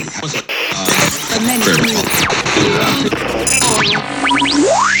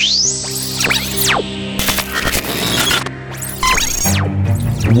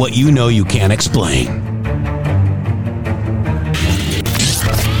What you know you can't explain.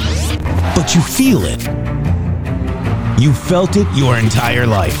 But you feel it. You felt it your entire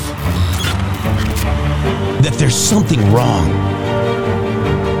life. That there's something wrong.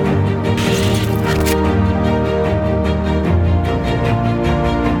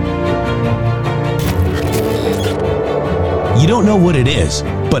 You don't know what it is,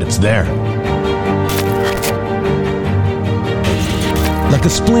 but it's there. Like a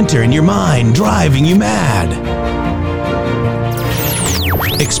splinter in your mind, driving you mad.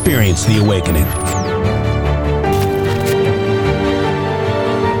 Experience the awakening.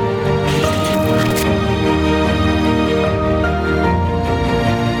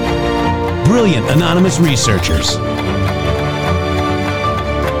 Brilliant anonymous researchers.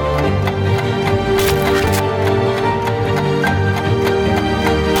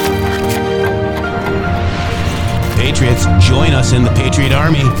 Patriots, join us in the Patriot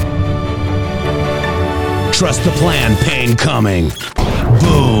Army. Trust the plan, pain coming.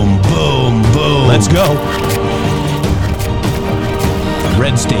 Boom, boom, boom. Let's go.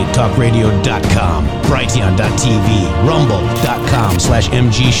 RedStateTalkRadio.com, Brighteon.tv,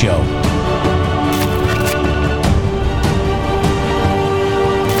 Rumble.com/MG Show.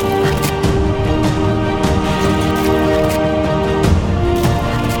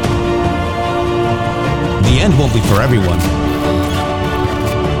 The end won't be for everyone.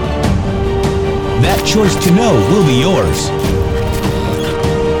 That choice to know will be yours.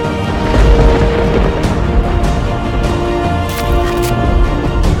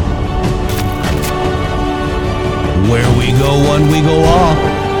 Where we go one, we go all.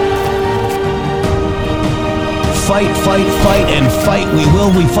 Fight, fight, fight, and fight we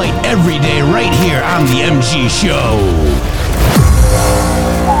will. We fight every day right here on the MG Show.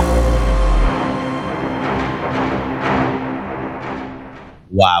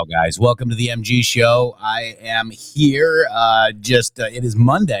 Wow, guys. Welcome to the MG Show. I am here. It is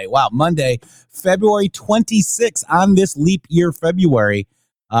Monday. Wow, Monday, February 26th on this leap year February.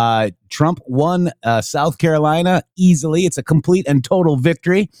 Trump won South Carolina easily. It's a complete and total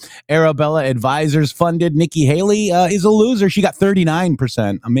victory. Arabella Advisors funded Nikki Haley is a loser. She got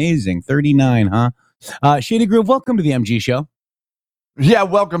 39%. Amazing. 39, huh? Shady Groove, welcome to the MG Show. Yeah,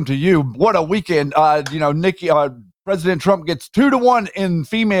 welcome to you. What a weekend. Nikki, President Trump gets 2-1 in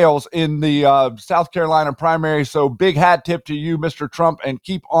females in the South Carolina primary. So big hat tip to you, Mr. Trump, and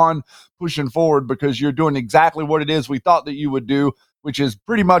keep on pushing forward because you're doing exactly what it is we thought that you would do, which is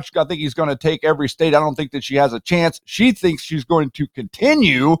pretty much, I think he's going to take every state. I don't think that she has a chance. She thinks she's going to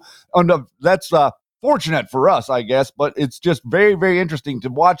continue. That's fortunate for us, I guess, but it's just very, very interesting to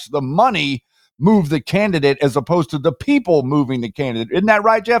watch the money move the candidate as opposed to the people moving the candidate. Isn't that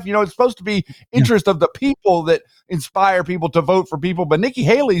right, Jeff? You know, it's supposed to be interest of the people that inspire people to vote for people, but Nikki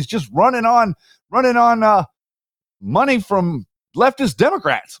Haley's just running on money from leftist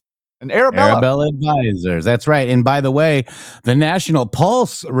Democrats. And Arabella Advisors. That's right. And by the way, the National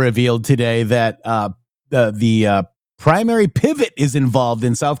Pulse revealed today that the primary pivot is involved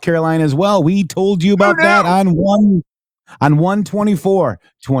in South Carolina as well. We told you about that on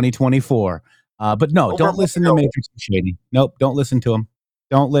 1/24/2024. But no, don't listen to Matrix and Shady. Nope, don't listen to them.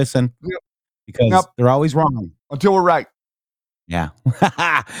 Don't listen because they're always wrong. Until we're right. Yeah.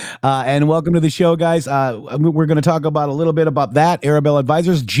 And welcome to the show, guys. We're going to talk about a little bit about that. Arabella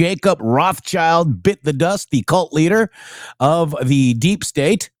Advisors. Jacob Rothschild bit the dust. The cult leader of the deep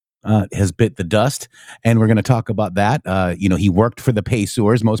state has bit the dust. And we're going to talk about that. He worked for the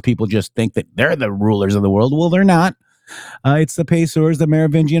Passors. Most people just think that they're the rulers of the world. Well, they're not. It's the Passors, the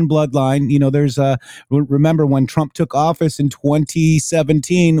Merovingian bloodline. Remember when Trump took office in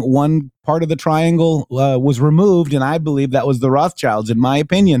 2017, one part of the triangle was removed, and I believe that was the Rothschilds, in my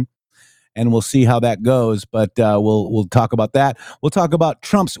opinion. And we'll see how that goes, but we'll talk about that. We'll talk about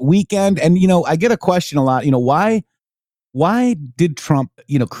Trump's weekend, and I get a question a lot. Why did Trump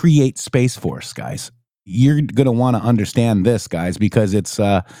create Space Force, guys? You're gonna want to understand this, guys, because it's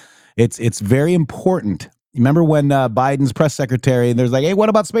very important. Remember when Biden's press secretary, there's like, hey, what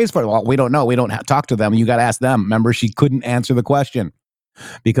about Space Force? Well, we don't know. We don't talk to them. You got to ask them. Remember, she couldn't answer the question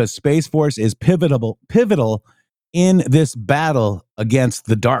because Space Force is pivotal in this battle against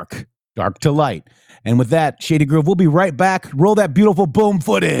the dark to light. And with that, Shady Groove, we'll be right back. Roll that beautiful boom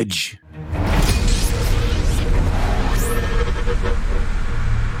footage.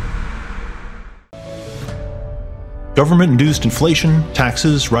 Government-induced inflation,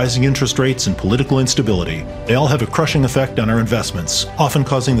 taxes, rising interest rates, and political instability, they all have a crushing effect on our investments, often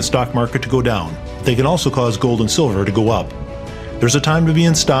causing the stock market to go down. They can also cause gold and silver to go up. There's a time to be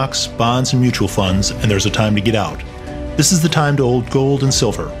in stocks, bonds, and mutual funds, and there's a time to get out. This is the time to hold gold and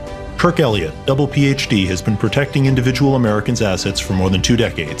silver. Kirk Elliott, double PhD, has been protecting individual Americans' assets for more than 2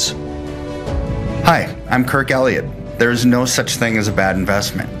 decades. Hi, I'm Kirk Elliott. There is no such thing as a bad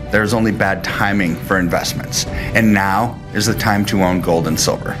investment. There is only bad timing for investments. And now is the time to own gold and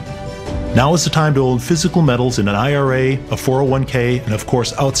silver. Now is the time to hold physical metals in an IRA, a 401k, and of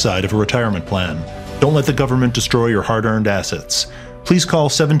course outside of a retirement plan. Don't let the government destroy your hard-earned assets. Please call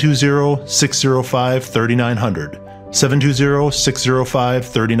 720-605-3900.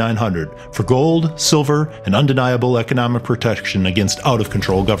 720-605-3900 for gold, silver, and undeniable economic protection against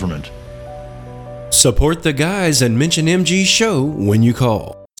out-of-control government. Support the guys and mention MG Show when you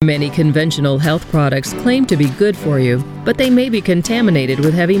call. Many conventional health products claim to be good for you, but they may be contaminated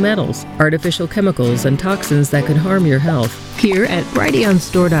with heavy metals, artificial chemicals, and toxins that could harm your health. Here at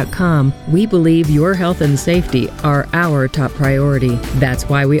BrighteonStore.com, we believe your health and safety are our top priority. That's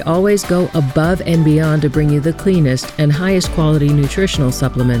why we always go above and beyond to bring you the cleanest and highest quality nutritional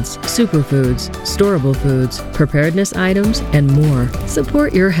supplements, superfoods, storable foods, preparedness items, and more.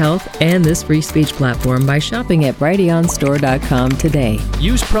 Support your health and this free speech platform by shopping at BrighteonStore.com today.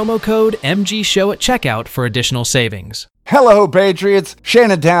 Use promo code MGSHOW at checkout for additional savings. Hello, Patriots.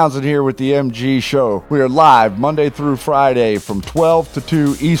 Shannon Townsend here with the MG Show. We are live Monday through Friday from 12 to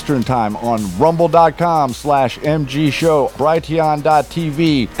 2 Eastern Time on rumble.com/MG Show,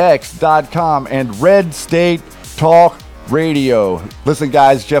 Brighteon.tv, X.com, and Red State Talk Radio. Listen,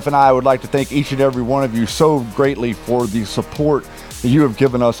 guys, Jeff and I would like to thank each and every one of you so greatly for the support that you have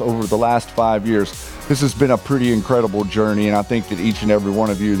given us over the last 5 years. This has been a pretty incredible journey, and I think that each and every one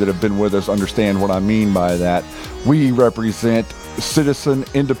of you that have been with us understand what I mean by that. We represent citizen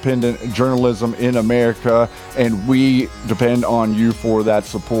independent journalism in America, and we depend on you for that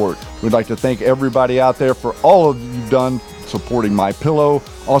support. We'd like to thank everybody out there for all of you've done supporting MyPillow,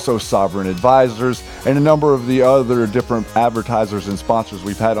 also Sovereign Advisors, and a number of the other different advertisers and sponsors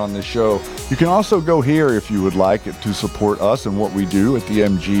we've had on this show. You can also go here if you would like to support us and what we do at the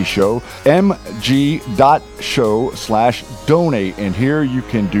MG Show, mg.show/donate. And here you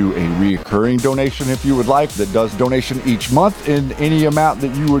can do a reoccurring donation if you would like, that does donation each month in any amount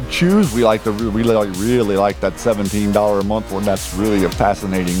that you would choose. We really like that $17 a month one. That's really a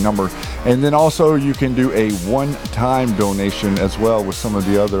fascinating number. And then also you can do a one-time donation as well with some of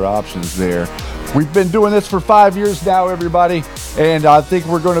the other options there. We've been doing this for 5 years now, everybody, and I think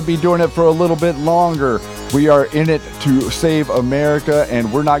we're going to be doing it for a little bit longer. We are in it to save America,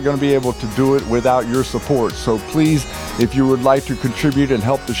 and we're not going to be able to do it without your support. So please, if you would like to contribute and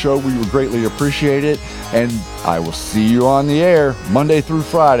help the show, we would greatly appreciate it. And I will see you on the air Monday through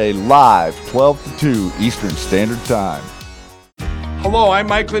Friday, live, 12 to 2 Eastern Standard Time. Hello, I'm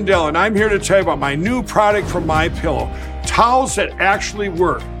Mike Lindell, and I'm here to tell you about my new product from MyPillow, towels that actually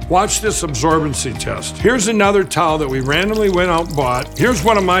work. Watch this absorbency test. Here's another towel that we randomly went out and bought. Here's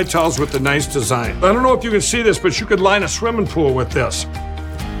one of my towels with the nice design. I don't know if you can see this, but you could line a swimming pool with this.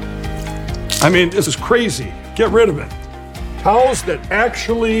 I mean, this is crazy. Get rid of it. Towels that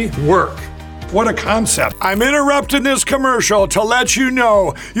actually work. What a concept. I'm interrupting this commercial to let you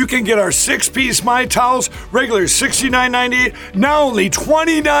know you can get our 6-piece My Towels, regular $69.98, now only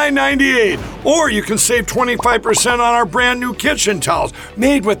 $29.98. Or you can save 25% on our brand new kitchen towels,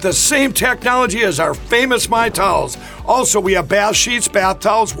 made with the same technology as our famous My Towels. Also, we have bath sheets, bath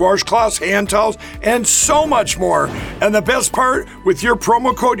towels, washcloths, hand towels, and so much more. And the best part, with your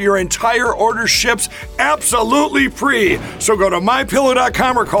promo code, your entire order ships absolutely free. So go to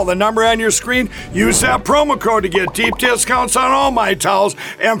MyPillow.com or call the number on your screen. Use that promo code to get deep discounts on all My Towels.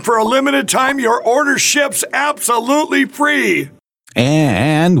 And for a limited time, your order ships absolutely free.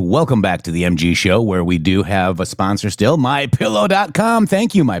 And welcome back to the MG Show, where we do have a sponsor still, MyPillow.com.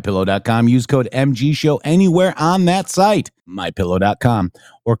 Thank you, MyPillow.com. Use code MG Show anywhere on that site, MyPillow.com,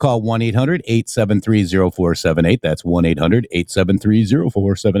 or call 1-800-873-0478. That's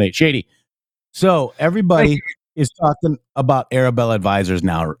 1-800-873-0478. Shady. So everybody is talking about Arabella Advisors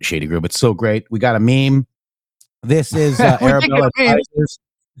now, Shady Group. It's so great. We got a meme. This is Arabella Advisors.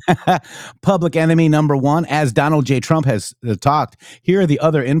 Public enemy number one, as Donald J. Trump has talked. Here are the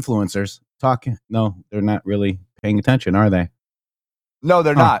other influencers talking. No, they're not really paying attention, are they? No,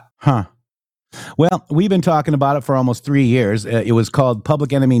 they're not. Well, we've been talking about it for almost 3 years. It was called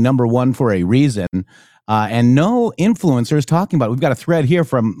Public Enemy Number One for a reason, and no influencers talking about it. We've got a thread here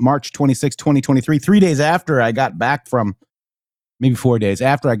from March 26, 2023, 3 days after I got back from, maybe 4 days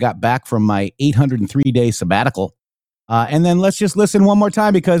after I got back from my 803-day sabbatical. And then let's just listen one more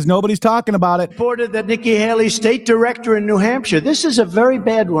time because nobody's talking about it. Reported that Nikki Haley, state director in New Hampshire, this is a very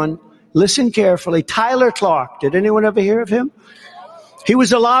bad one. Listen carefully. Tyler Clark. Did anyone ever hear of him? He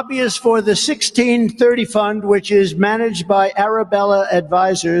was a lobbyist for the 1630 Fund, which is managed by Arabella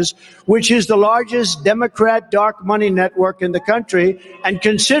Advisors, which is the largest Democrat dark money network in the country and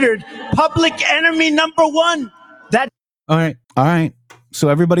considered public enemy number one. All right. So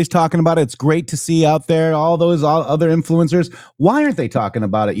everybody's talking about it. It's great to see out there all those other influencers. Why aren't they talking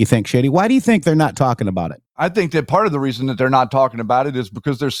about it, you think, Shady? Why do you think they're not talking about it? I think that part of the reason that they're not talking about it is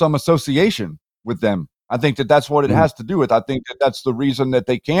because there's some association with them. I think that that's what it has to do with. I think that that's the reason that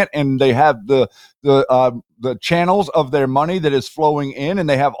they can't, and they have the channels of their money that is flowing in, and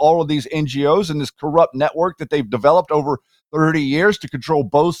they have all of these NGOs and this corrupt network that they've developed over 30 years to control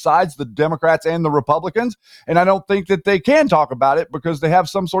both sides, the Democrats and the Republicans. And I don't think that they can talk about it because they have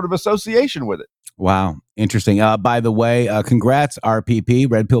some sort of association with it. Wow. Interesting. By the way, congrats,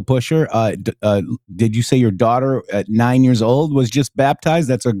 RPP, Red Pill Pusher. Did you say your daughter at 9 years old was just baptized?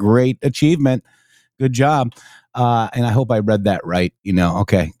 That's a great achievement. Good job. And I hope I read that right.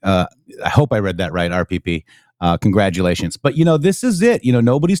 Okay. I hope I read that right, RPP. Congratulations. But, this is it.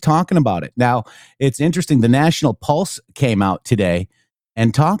 Nobody's talking about it. Now, it's interesting. The National Pulse came out today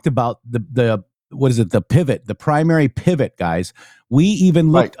and talked about the pivot, the primary pivot, guys. We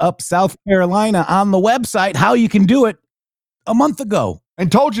even looked up South Carolina on the website, how you can do it a month ago.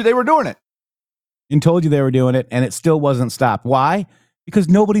 And told you they were doing it. And it still wasn't stopped. Why? Because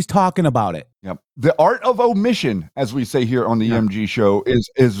nobody's talking about it. Yep. The art of omission, as we say here on the MG show,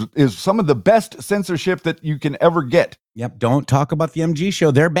 is some of the best censorship that you can ever get. Yep. Don't talk about the MG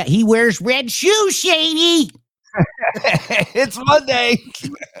show. He wears red shoes, Shady. It's Monday.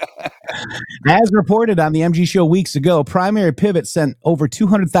 As reported on the MG show weeks ago, Primary Pivot sent over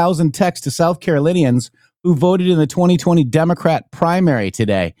 200,000 texts to South Carolinians who voted in the 2020 Democrat primary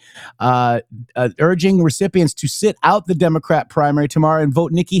today, urging recipients to sit out the Democrat primary tomorrow and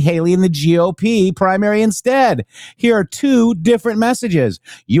vote Nikki Haley in the GOP primary instead. Here are two different messages.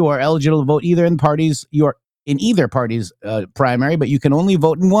 You are eligible to vote either in either party's primary, but you can only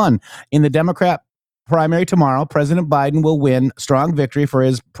vote in one. In the Democrat primary tomorrow, President Biden will win strong victory for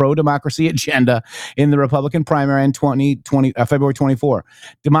his pro-democracy agenda in the Republican primary in February 24.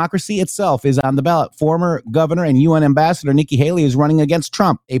 Democracy itself is on the ballot. Former governor and UN ambassador Nikki Haley is running against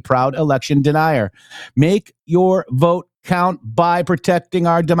Trump, a proud election denier. Make your vote count by protecting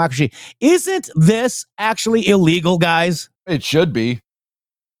our democracy. Isn't this actually illegal, guys? It should be.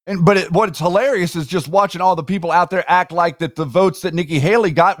 But what's hilarious is just watching all the people out there act like that the votes that Nikki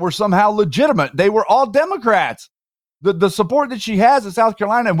Haley got were somehow legitimate. They were all Democrats. The support that she has in South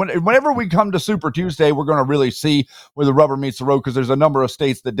Carolina, whenever we come to Super Tuesday, we're going to really see where the rubber meets the road because there's a number of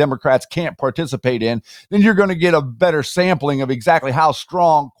states that Democrats can't participate in. Then you're going to get a better sampling of exactly how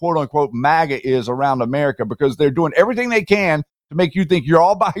strong, quote unquote, MAGA is around America because they're doing everything they can to make you think you're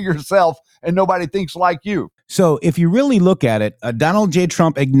all by yourself and nobody thinks like you. So if you really look at it, Donald J.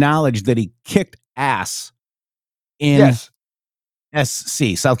 Trump acknowledged that he kicked ass in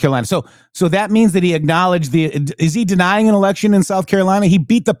SC, South Carolina. So that means that he acknowledged is he denying an election in South Carolina? He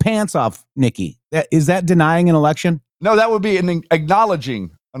beat the pants off Nikki. Is that denying an election? No, that would be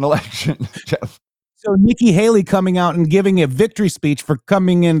acknowledging an election, Jeff. So Nikki Haley coming out and giving a victory speech for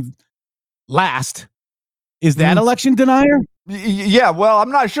coming in last, is that election denier? Yeah, well,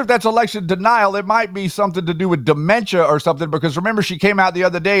 I'm not sure if that's election denial. It might be something to do with dementia or something, because remember, she came out the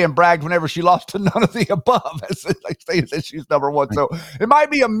other day and bragged whenever she lost to none of the above. Like saying that she's number one. So it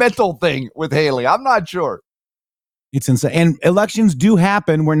might be a mental thing with Haley. I'm not sure. It's insane. And elections do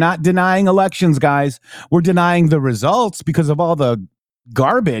happen. We're not denying elections, guys. We're denying the results because of all the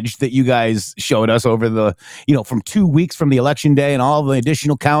garbage that you guys showed us over the, from 2 weeks from the election day and all the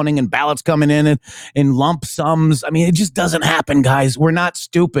additional counting and ballots coming in lump sums. I mean, it just doesn't happen, guys. We're not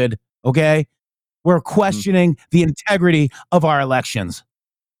stupid, okay? We're questioning the integrity of our elections.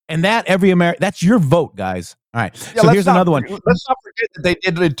 And that that's your vote, guys. All right. Yeah, so here's another one. Let's not forget that they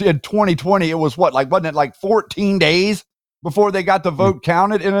did it in 2020. It was wasn't it like 14 days before they got the vote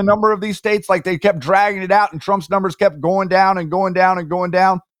counted in a number of these states? Like they kept dragging it out and Trump's numbers kept going down and going down and going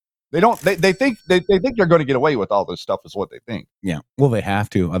down. They think they're going to get away with all this stuff is what they think. Yeah. Well, they have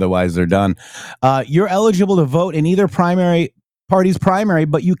to. Otherwise they're done. You're eligible to vote in either party's primary,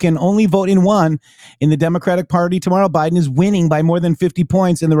 but you can only vote in one. In the Democratic Party tomorrow, Biden is winning by more than 50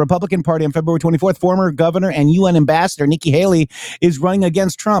 points. In the Republican Party on February 24th, former governor and UN ambassador Nikki Haley is running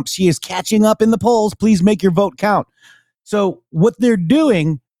against Trump. She is catching up in the polls. Please make your vote count. So what they're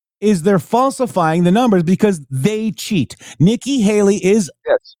doing is they're falsifying the numbers because they cheat. Nikki Haley is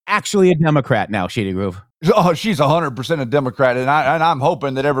actually a Democrat now, Shady Groove. Oh, she's 100% a Democrat, and I'm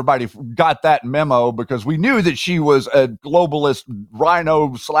hoping that everybody got that memo, because we knew that she was a globalist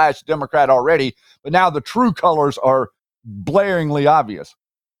rhino / Democrat already, but now the true colors are blaringly obvious.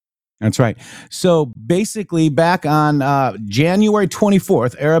 That's right. So basically, back on January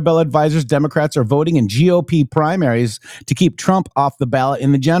 24th, Arabella Advisors Democrats are voting in GOP primaries to keep Trump off the ballot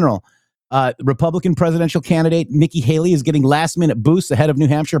in the general. Republican presidential candidate Nikki Haley is getting last-minute boosts ahead of New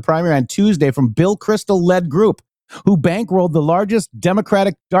Hampshire primary on Tuesday from Bill Kristol-led group, who bankrolled the largest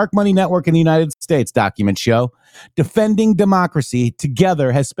Democratic dark money network in the United States, documents show. Defending Democracy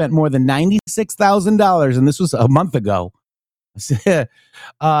Together has spent more than $96,000, and this was a month ago, in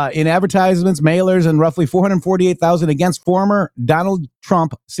advertisements, mailers, and roughly $448,000 against former Donald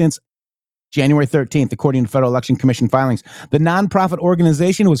Trump since January 13th, according to Federal Election Commission filings. The nonprofit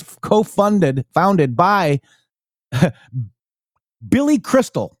organization was founded by Billy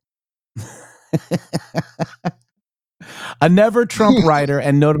Crystal, a never Trump writer,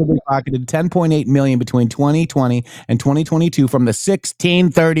 and notably pocketed $10.8 million between 2020 and 2022 from the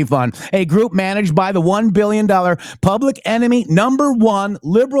 1630 Fund, a group managed by the $1 billion public enemy #1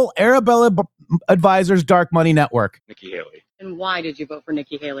 liberal Arabella Advisors dark money network. Nikki Haley. And why did you vote for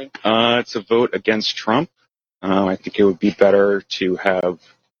Nikki Haley? It's a vote against Trump. I think it would be better to have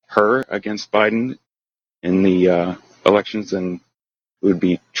her against Biden in the elections than it would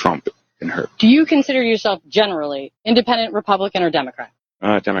be Trump and her. Do you consider yourself generally independent, Republican, or Democrat?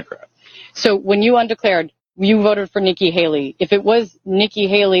 Democrat. So when you undeclared, you voted for Nikki Haley. If it was Nikki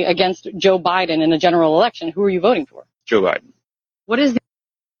Haley against Joe Biden in the general election, who are you voting for? Joe Biden. What is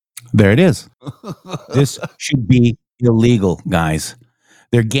There it is. This should be illegal, guys.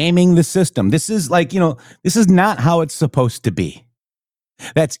 They're gaming the system. This is this is not how it's supposed to be.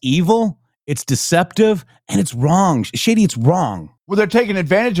 That's evil. It's deceptive, and it's wrong. Shady, it's wrong. Well, they're taking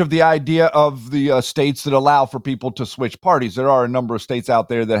advantage of the idea of the states that allow for people to switch parties. There are a number of states out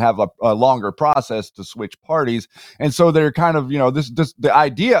there that have a longer process to switch parties. And so they're kind of, the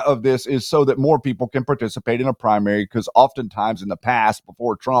idea of this is so that more people can participate in a primary, because oftentimes in the past,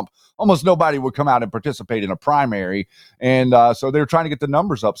 before Trump, almost nobody would come out and participate in a primary. And so they're trying to get the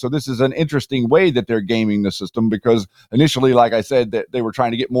numbers up. So this is an interesting way that they're gaming the system, because initially, like I said, that they were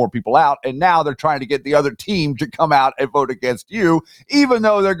trying to get more people out. And now they're trying to get the other team to come out and vote against you, even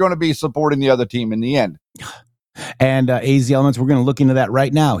though they're going to be supporting the other team in the end. And AZ Elements, we're going to look into that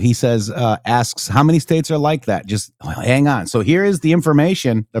right now. He says, asks, how many states are like that? Just hang on. So here is the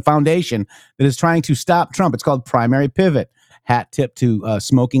information, the foundation that is trying to stop Trump. It's called Primary Pivot. Hat tip to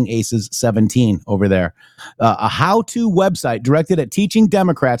Smoking Aces 17 over there. A how-to website directed at teaching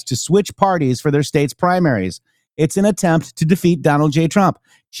Democrats to switch parties for their state's primaries. It's an attempt to defeat Donald J. Trump.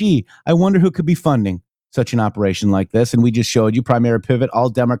 Gee, I wonder who could be funding such an operation like this. And we just showed you Primary Pivot. All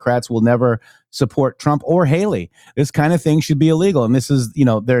Democrats will never support Trump or Haley. This kind of thing should be illegal. And this is,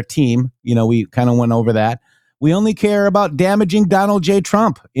 their team. We kind of went over that. We only care about damaging Donald J.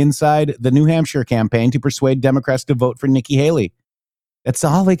 Trump inside the New Hampshire campaign to persuade Democrats to vote for Nikki Haley. That's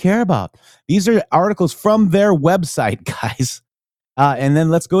all they care about. These are articles from their website, guys. And then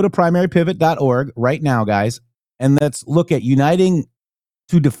let's go to primarypivot.org right now, guys. And let's look at uniting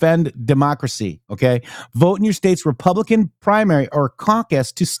to defend democracy, okay? Vote in your state's Republican primary or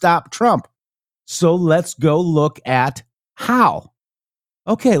caucus to stop Trump. So let's go look at how.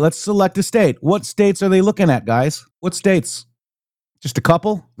 Okay, let's select a state. What states are they looking at, guys? What states? Just a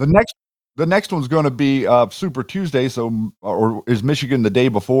couple? The next one's going to be Super Tuesday. So, or is Michigan the day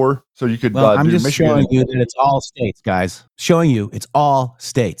before? So you could. I'm just Michigan. showing you that it's all states, guys. Showing you it's all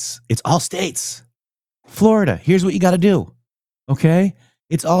states. It's all states. Florida. Here's what you got to do. Okay,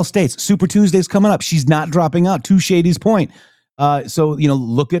 it's all states. Super Tuesday's coming up. She's not dropping out. To Shady's point. So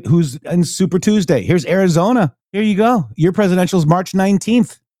look at who's in Super Tuesday. Here's Arizona. Here you go. Your presidential's March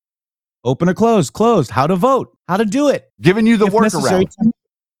 19th. Open or closed? Closed. How to vote? How to do it? Giving you the workaround.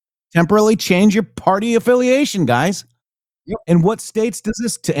 Temporarily change your party affiliation, guys. Yep. And what states does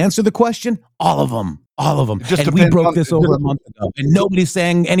this, to answer the question? All of them. All of them. And we broke this over a month ago, and nobody's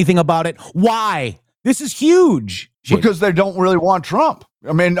saying anything about it. Why? This is huge. Because they don't really want Trump.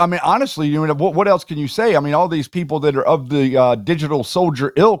 I mean, honestly, what else can you say? I mean, all these people that are of the digital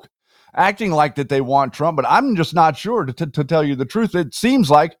soldier ilk acting like that they want Trump, but I'm just not sure, to tell you the truth. It seems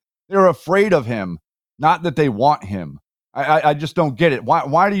like they're afraid of him, not that they want him. I just don't get it.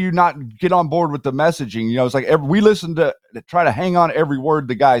 Why do you not get on board with the messaging? It's like we listen to try to hang on every word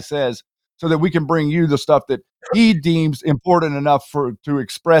the guy says. so that we can bring you the stuff that he deems important enough to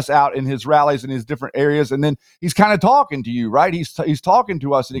express out in his rallies in his different areas. And then he's kind of talking to you, right? He's talking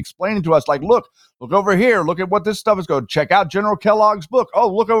to us and explaining to us, like, look over here, look at what this stuff is going. Check out General Kellogg's book.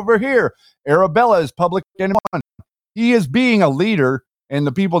 Oh, look over here. Arabella is public enemy. He is being a leader, and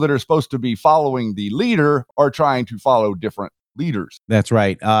the people that are supposed to be following the leader are trying to follow different leaders. That's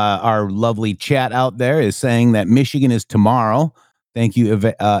right. Our lovely chat out there is saying that Michigan is tomorrow. Thank you,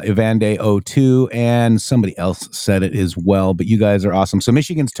 Evande02, and somebody else said it as well, but you guys are awesome. So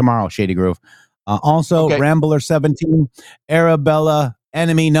Michigan's tomorrow, Shady Groove. Also, okay. Rambler17, Arabella,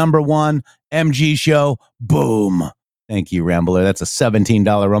 enemy number one, MG show, boom. Thank you, Rambler. That's a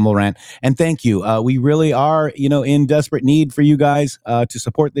 $17 Rumble rant. And thank you. We really are, in desperate need for you guys to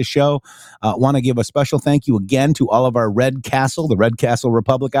support this show. Want to give a special thank you again to all of our Red Castle, the Red Castle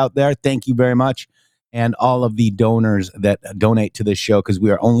Republic out there. Thank you very much. And all of the donors that donate to this show, because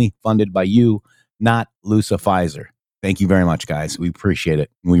we are only funded by you, not Lusa Pfizer. Thank you very much, guys. We appreciate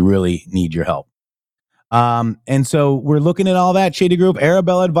it. We really need your help. And so we're looking at all that. Shady Group,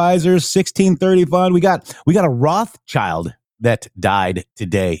 Arabella Advisors, 1630 Fund. We got a Rothschild that died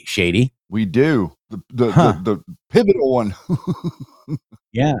today, Shady. We do. The pivotal one.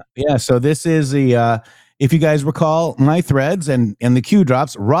 Yeah. So this is the if you guys recall my threads and the Q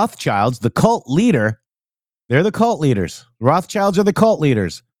drops, Rothschilds, the cult leader, they're the cult leaders. Rothschilds are the cult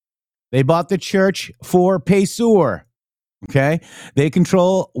leaders. They bought the church for Passio. Okay. They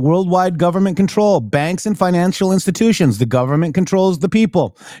control worldwide government control, banks and financial institutions. The government controls the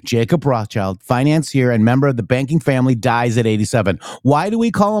people. Jacob Rothschild, financier and member of the banking family, dies at 87. Why do we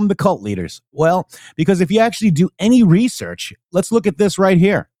call them the cult leaders? Well, because if you actually do any research, let's look at this right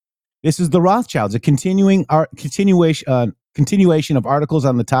here. This is the Rothschilds, a continuation of articles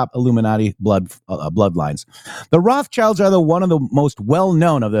on the top Illuminati bloodlines. The Rothschilds are one of the most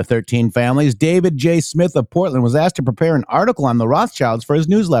well-known of the 13 families. David J. Smith of Portland was asked to prepare an article on the Rothschilds for his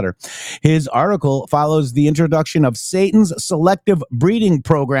newsletter. His article follows the introduction of Satan's selective breeding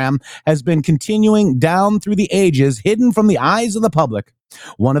program has been continuing down through the ages, hidden from the eyes of the public.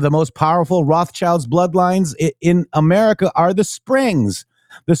 One of the most powerful Rothschilds bloodlines in America are the Springs.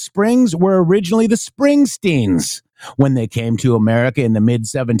 The Springs were originally the Springsteens when they came to America in the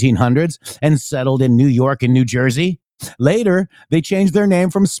mid-1700s and settled in New York and New Jersey. Later, they changed their name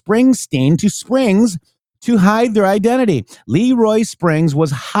from Springsteen to Springs to hide their identity. Leroy Springs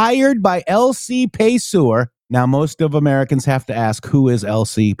was hired by L.C. Passio. Now, most of Americans have to ask, who is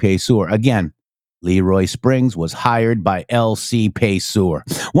L.C. Passio? Again, Leroy Springs was hired by L.C. Passio.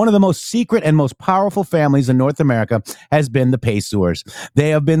 One of the most secret and most powerful families in North America has been the Passiors. They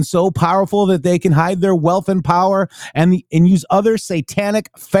have been so powerful that they can hide their wealth and power and use other satanic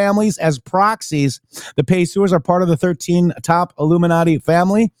families as proxies. The Passiors are part of the 13 top Illuminati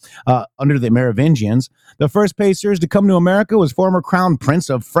family under the Merovingians. The first Passiors to come to America was former Crown Prince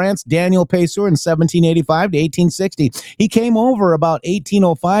of France, Daniel Passio, in 1785 to 1860. He came over about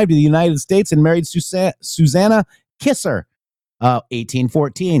 1805 to the United States and married Susanna Kisser,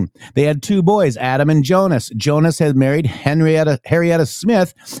 1814. They had two boys, Adam and Jonas. Jonas had married Henrietta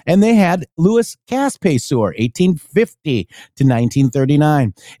Smith, and they had Louis Cass Passio, 1850 to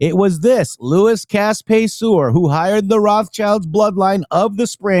 1939. It was this Louis Cass Passio who hired the Rothschilds bloodline of the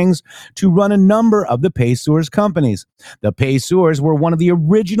Springs to run a number of the Passiors companies. The Passiors were one of the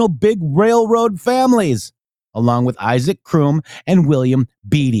original big railroad families, along with Isaac Krum and William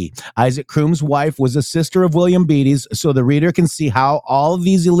Beatty. Isaac Krum's wife was a sister of William Beatty's, so the reader can see how all of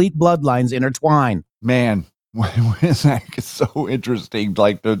these elite bloodlines intertwine. Man, it's so interesting,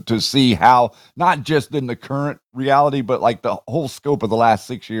 like to see how, not just in the current reality, but like the whole scope of the last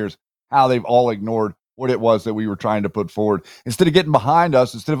 6 years, how they've all ignored what it was that we were trying to put forward. Instead of getting behind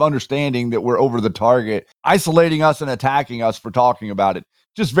us, instead of understanding that we're over the target, isolating us and attacking us for talking about it.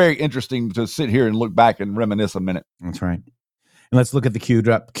 Just very interesting to sit here and look back and reminisce a minute. That's right. And let's look at the Q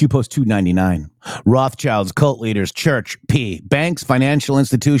drop. Q post 299. Rothschilds, cult leaders, church, P, banks, financial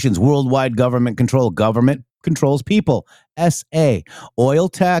institutions, worldwide government control. Government controls people. SA, oil,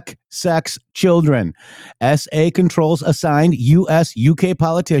 tech, sex, children. SA controls assigned U.S., UK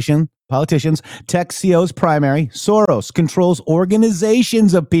politicians. Tech CO's primary. Soros controls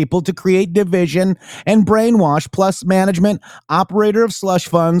organizations of people to create division and brainwash, plus management, operator of slush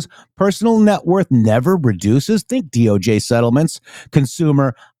funds, personal net worth never reduces. Think DOJ settlements,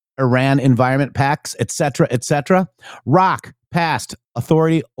 consumer, Iran environment pacts, etc., etc. Rock, past,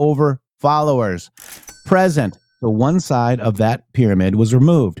 authority over followers. Present, the one side of that pyramid was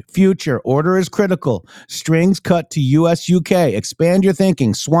removed. Future, order is critical. Strings cut to US, UK. Expand your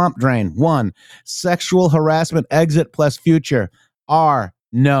thinking. Swamp drain. 1. Sexual harassment exit plus future. R.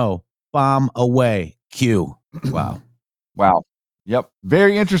 No. bomb away. Q. Wow. Wow. Yep.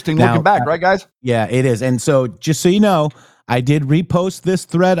 Very interesting Now, looking back, right, guys? Yeah, it is. And so just so you know, I did repost this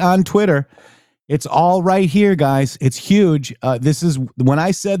thread on Twitter. It's all right here, guys. It's huge. This is when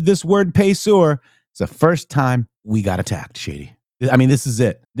I said this word Passio, it's the first time we got attacked, Shady. I mean, this is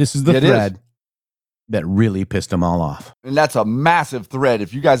it. This is the thread that really pissed them all off. And that's a massive thread.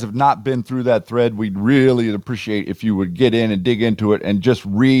 If you guys have not been through that thread, we'd really appreciate if you would get in and dig into it and just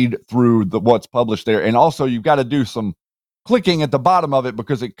read through what's published there. And also, you've got to do some clicking at the bottom of it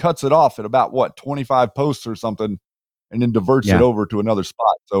because it cuts it off at about 25 posts or something, and then diverts it over to another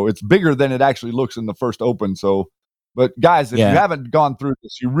spot. So it's bigger than it actually looks in the first open. So, but guys, if you haven't gone through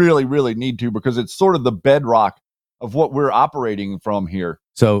this, you really, really need to, because it's sort of the bedrock of what we're operating from here.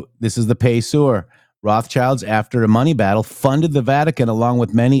 So this is the Passio. Rothschilds, after a money battle, funded the Vatican along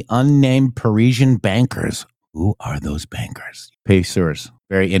with many unnamed Parisian bankers. Who are those bankers? Payseurs.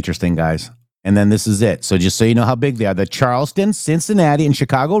 Very interesting, guys. And then this is it. So just so you know how big they are, the Charleston, Cincinnati, and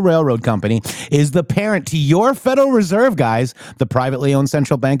Chicago Railroad Company is the parent to your Federal Reserve, guys, the privately owned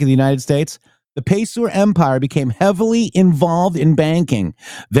central bank of the United States. The Passio Empire became heavily involved in banking.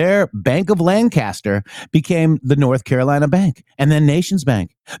 Their Bank of Lancaster became the North Carolina Bank, and then Nations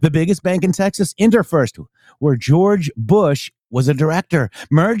Bank, the biggest bank in Texas, Interfirst, where George Bush was a director,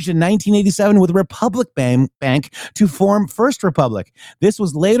 merged in 1987 with Republic Bank to form First Republic. This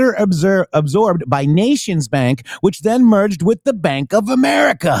was later absorbed by Nations Bank, which then merged with the Bank of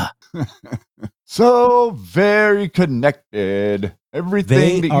America. So very connected.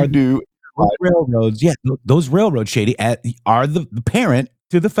 Everything that you do. Railroads, those railroads, Shady, are the parent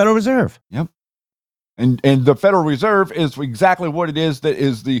to the Federal Reserve. Yep. And the Federal Reserve is exactly what it is, that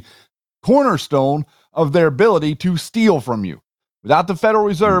is the cornerstone of their ability to steal from you. Without the Federal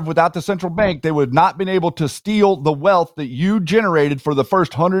Reserve, without the central bank, they would not been able to steal the wealth that you generated for the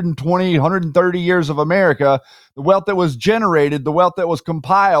first 120, 130 years of America. The wealth that was generated, the wealth that was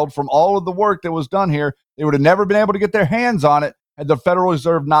compiled from all of the work that was done here, they would have never been able to get their hands on it had the Federal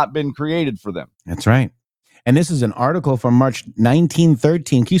Reserve not been created for them. That's right. And this is an article from March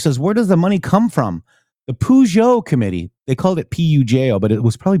 1913. Q says, where does the money come from? The Peugeot Committee, they called it P-U-J-O, but it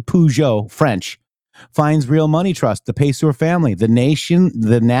was probably Peugeot, French, finds real money trust. The Passio family, the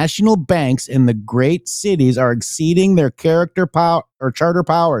national banks in the great cities are exceeding their charter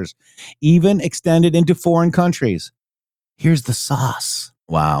powers, even extended into foreign countries. Here's the sauce.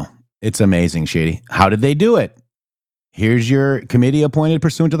 Wow. It's amazing, Shady. How did they do it? Here's your committee appointed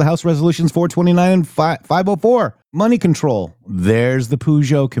pursuant to the House Resolutions 429 and 504. Money control. There's the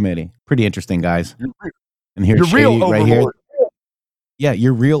Peugeot Committee. Pretty interesting, guys. And here's Shady right here. Yeah,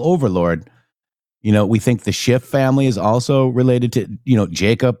 your real overlord. You know, we think the Schiff family is also related to,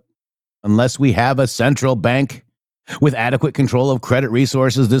 Jacob. Unless we have a central bank with adequate control of credit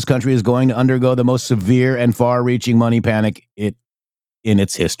resources, this country is going to undergo the most severe and far-reaching money panic in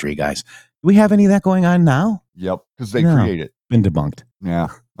its history, guys. Do we have any of that going on now? Yep, because they create it. Been debunked. Yeah,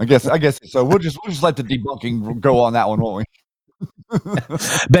 I guess so. We'll just let the debunking go on that one, won't we?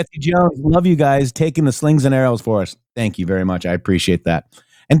 Betsy Jones, love you guys taking the slings and arrows for us. Thank you very much. I appreciate that.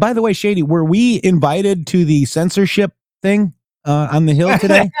 And by the way, Shady, were we invited to the censorship thing on the Hill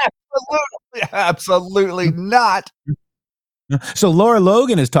today? Absolutely not. So Laura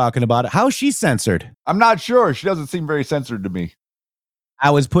Logan is talking about it. How's she censored? I'm not sure. She doesn't seem very censored to me. I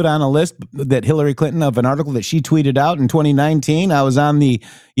was put on a list that Hillary Clinton, of an article that she tweeted out in 2019. I was on the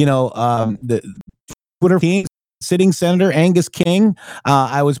Twitter team, sitting Senator Angus King.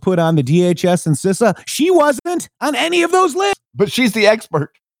 I was put on the DHS and CISA. She wasn't on any of those lists. But she's the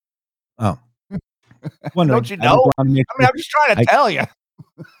expert. Oh. Don't you know? I'm just trying to tell you.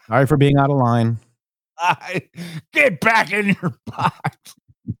 Sorry for being out of line. Get back in your box.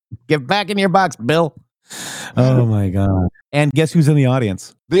 Get back in your box, Bill. Oh, my God. And guess who's in the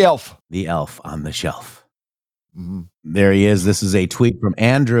audience? The elf. The elf on the shelf. Mm-hmm. There he is. This is a tweet from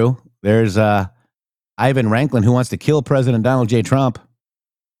Andrew. There's Ivan Ranklin, who wants to kill President Donald J. Trump.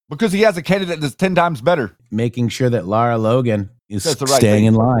 Because he has a candidate that's 10 times better. Making sure that Laura Logan is staying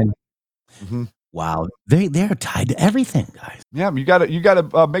in line. Mm-hmm. Wow. They're tied to everything, guys. Yeah, you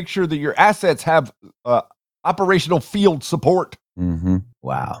gotta make sure that your assets have operational field support. Mm-hmm.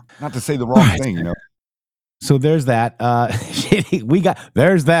 Wow. Not to say the wrong thing, So there's that. Shady,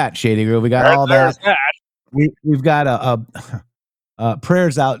 there's that, Shady Groove. We got all that. We've got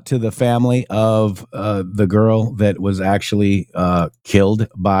prayers out to the family of the girl that was actually killed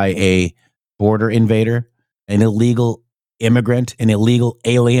by a border invader, an illegal immigrant, an illegal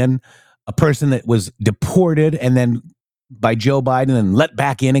alien, a person that was deported and then by Joe Biden and let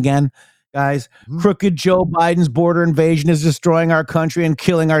back in again. Guys, crooked Joe Biden's border invasion is destroying our country and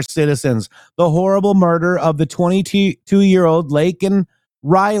killing our citizens. The horrible murder of the 22-year-old Laken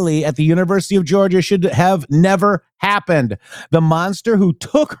Riley at the University of Georgia should have never happened. The monster who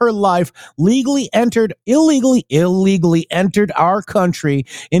took her life illegally entered our country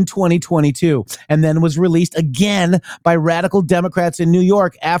in 2022 and then was released again by radical Democrats in New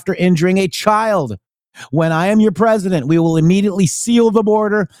York after injuring a child. When I am your president, we will immediately seal the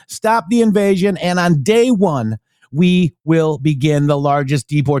border, stop the invasion, and on day one, we will begin the largest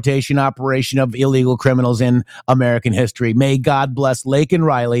deportation operation of illegal criminals in American history. May God bless Laken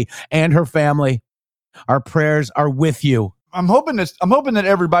Riley and her family. Our prayers are with you. I'm hoping that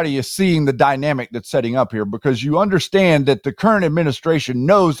everybody is seeing the dynamic that's setting up here, because you understand that the current administration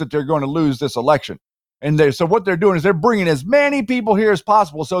knows that they're going to lose this election. And so what they're doing is they're bringing as many people here as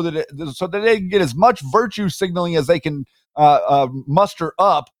possible so that they can get as much virtue signaling as they can muster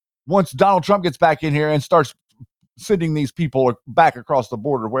up once Donald Trump gets back in here and starts sending these people back across the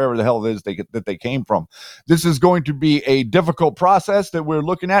border, wherever the hell it is that they came from. This is going to be a difficult process that we're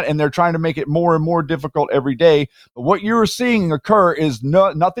looking at, and they're trying to make it more and more difficult every day. But what you're seeing occur is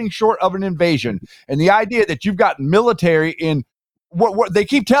nothing short of an invasion. And the idea that you've got military in what they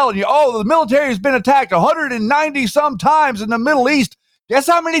keep telling you, oh, the military has been attacked 190 some times in the Middle East. Guess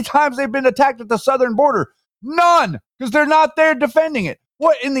how many times they've been attacked at the southern border? None, because they're not there defending it.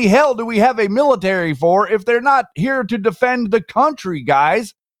 What in the hell do we have a military for if they're not here to defend the country,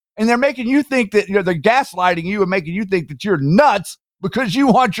 guys? And they're making you think that, they're gaslighting you and making you think that you're nuts because you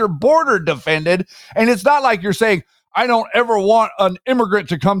want your border defended. And it's not like you're saying, I don't ever want an immigrant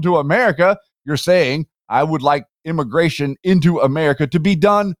to come to America. You're saying, I would like immigration into America to be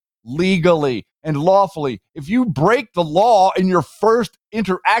done legally and lawfully. If you break the law in your first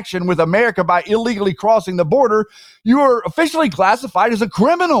interaction with America by illegally crossing the border, you are officially classified as a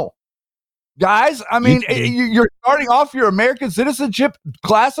criminal. Guys, I mean, you're starting off your American citizenship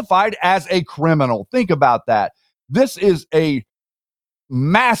classified as a criminal. Think about that. This is a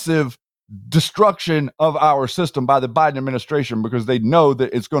massive destruction of our system by the Biden administration, because they know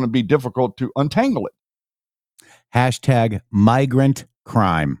that it's going to be difficult to untangle it. Hashtag migrant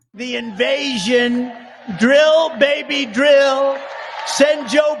crime. The invasion, drill, baby, drill. Send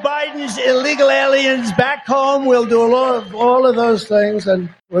Joe Biden's illegal aliens back home. We'll do all of those things, and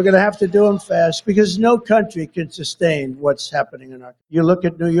we're going to have to do them fast, because no country can sustain what's happening in our. You look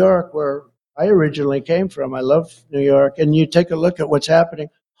at New York, where I originally came from. I love New York, and you take a look at what's happening.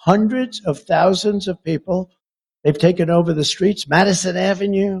 Hundreds of thousands of people, they've taken over the streets, Madison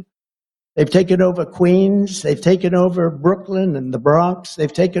Avenue. They've taken over Queens. They've taken over Brooklyn and the Bronx.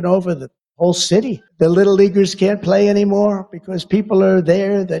 They've taken over the whole city. The little leaguers can't play anymore because people are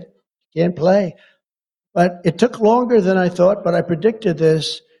there that can't play. But it took longer than I thought, but I predicted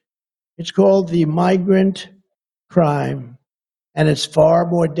this. It's called the migrant crime, and it's far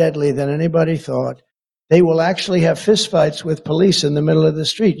more deadly than anybody thought. They will actually have fistfights with police in the middle of the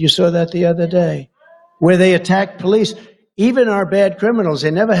street. You saw that the other day, where they attacked police. Even our bad criminals, they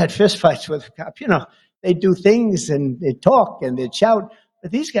never had fistfights with a cop. They do things and they talk and they shout.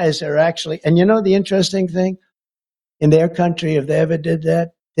 But these guys are actually, and the interesting thing, in their country, if they ever did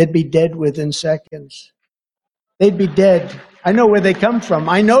that, they'd be dead within seconds. They'd be dead. I know where they come from.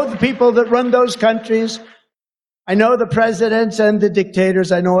 I know the people that run those countries. I know the presidents and the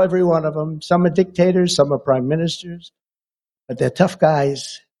dictators. I know every one of them. Some are dictators, some are prime ministers. But they're tough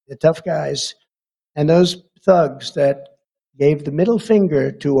guys. They're tough guys. And those thugs that gave the middle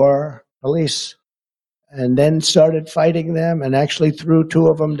finger to our police and then started fighting them and actually threw two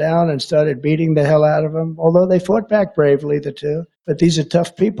of them down and started beating the hell out of them, although they fought back bravely, the two. But these are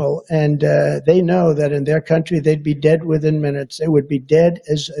tough people, and they know that in their country they'd be dead within minutes. They would be dead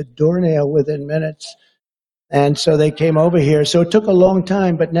as a doornail within minutes. And so they came over here. So it took a long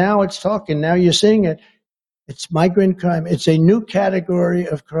time, but now it's talking. Now you're seeing it. It's migrant crime. It's a new category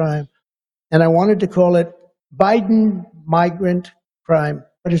of crime. And I wanted to call it Biden migrant crime,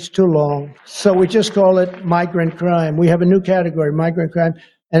 but it's too long. So we just call it migrant crime. We have a new category, migrant crime,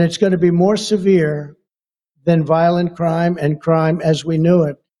 and it's going to be more severe than violent crime and crime as we knew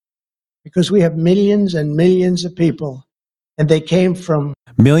it, because we have millions and millions of people, and they came from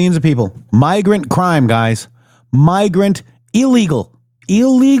millions of people. Migrant crime, guys. Migrant illegals.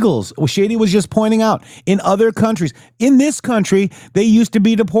 Well, Shady was just pointing out, in other countries, in this country, they used to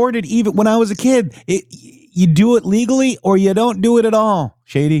be deported. Even when I was a kid, you do it legally or you don't do it at all.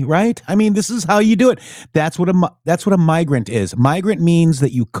 Shady, right? I mean, this is how you do it. That's what a migrant is. Migrant means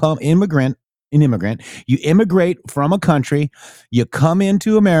that you come immigrant. You immigrate from a country, you come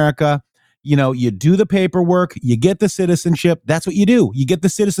into America, you do the paperwork, you get the citizenship. That's what you do. You get the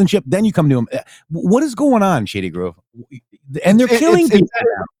citizenship, then you come to them. What is going on, Shady Grove? And they're killing people.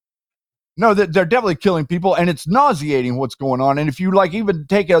 No, they're definitely killing people, and it's nauseating what's going on. And if you even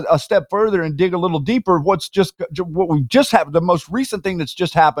take a step further and dig a little deeper, what we just happened, the most recent thing that's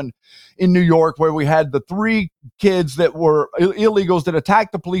just happened in New York, where we had the 3 kids that were illegals that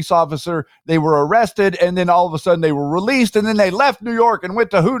attacked the police officer. They were arrested, and then all of a sudden they were released, and then they left New York and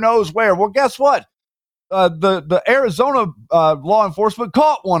went to who knows where. Well, guess what? The Arizona law enforcement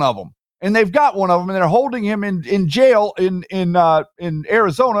caught one of them. And they've got one of them, and they're holding him in jail in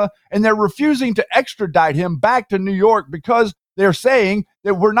Arizona, and they're refusing to extradite him back to New York because they're saying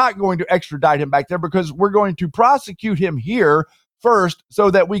that we're not going to extradite him back there because we're going to prosecute him here first so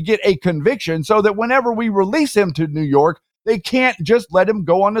that we get a conviction so that whenever we release him to New York, they can't just let him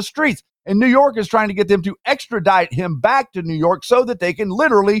go on the streets. And New York is trying to get them to extradite him back to New York so that they can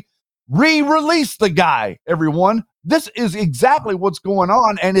literally re-release the guy, everyone. This is exactly what's going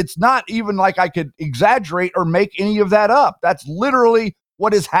on, and it's not even like I could exaggerate or make any of that up. That's literally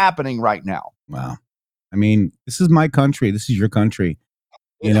what is happening right now. Wow. I mean, this is my country. This is your country,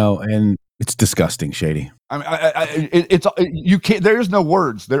 and it's disgusting, Shady. I mean, you can't. There is no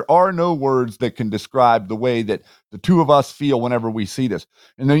words. There are no words that can describe the way that the two of us feel whenever we see this.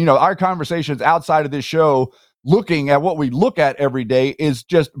 And then, our conversations outside of this show, looking at what we look at every day, is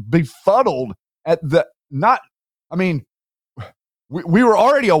just befuddled at we were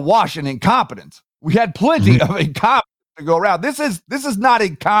already awash in incompetence. We had plenty of incompetence to go around. This is not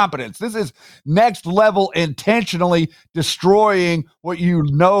incompetence. This is next level intentionally destroying what you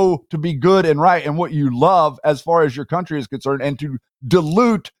know to be good and right and what you love as far as your country is concerned, and to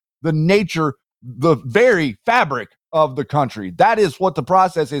dilute the nature, the very fabric of the country. That is what the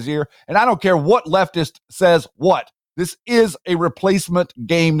process is here. And I don't care what leftist says what. This is a replacement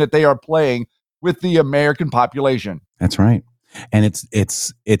game that they are playing with the American population. That's right. And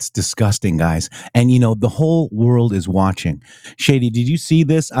it's disgusting, guys. And the whole world is watching. Shady, did you see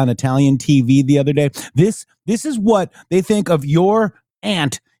this on Italian TV the other day? This is what they think of your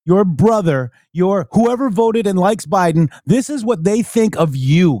aunt, your brother, your whoever voted and likes Biden. This is what they think of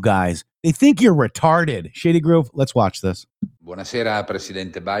you, guys. They think you're retarded. Shady Grove, let's watch this. Buonasera,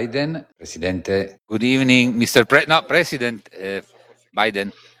 Presidente Biden. Presidente, good evening, Mr. President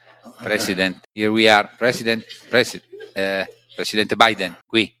Biden. President, here we are. President Biden,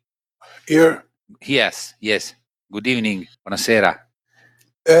 qui. Here? Yes. Good evening. Buonasera.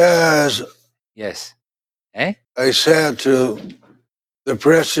 Yes. I said to the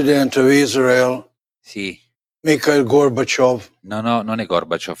President of Israel, Sì. Mikhail Gorbachev. No, non è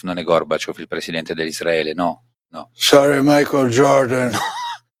Gorbachev il presidente dell'Israele, no. Sorry, Michael Jordan.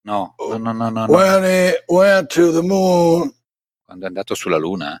 No. When he went to the moon, quando è andato sulla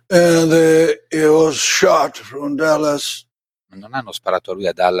Luna, and he was shot from Dallas. Non hanno sparato a lui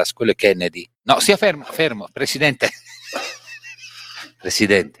a Dallas, quello è Kennedy. No, sia fermo, Presidente.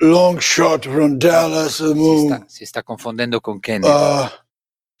 Long shot from Dallas to the moon. Si sta confondendo con Kennedy.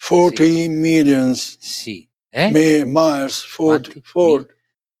 40 millions. Sì. Miles, 40.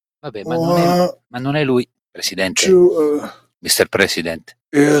 Vabbè, ma non è lui, Presidente. Mr. President.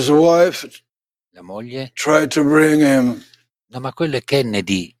 His wife, la moglie, tried to bring him. No, ma quello è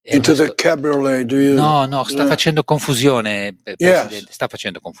Kennedy. Into the cabriolet, do you? No, sta facendo confusione, Presidente. Yes. Sta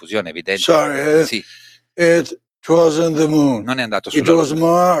facendo confusione, evidente. Sorry, sì. It wasn't the moon. Non è andato sulla It was Luna.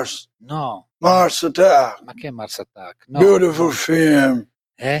 Mars. No. Mars Attack. Ma che Mars Attack? No. Beautiful film.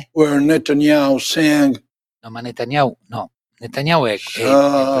 Where Netanyahu sang. No, ma Netanyahu è il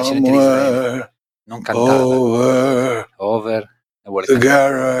presidente di Israele. Non cantava. Over. The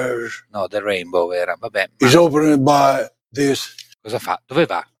garage. No, The Rainbow era. Vabbè. He's opening by this. Cosa fa? Dove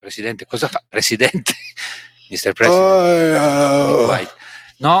va, Presidente? Cosa fa? Presidente? Mr. President.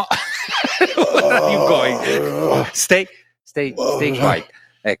 No. Where are you going? Stay quiet.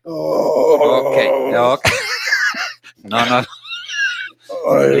 Ecco. Ok. No.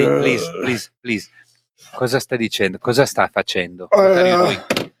 Please. Cosa sta dicendo? Cosa sta facendo?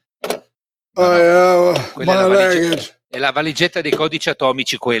 È la valigetta dei codici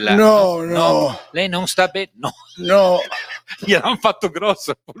atomici quella. No. Lei non sta bene? No. Gliel'hanno fatto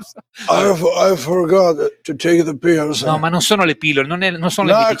grosso. I forgot to take the pills. No, ma non sono le pillole, non sono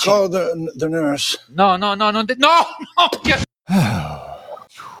le medicine. I called the nurse. No.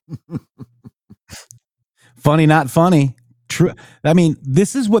 Funny, not funny. True. I mean,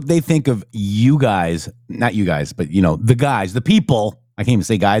 this is what they think of you guys. Not you guys, but the guys, the people. I can't even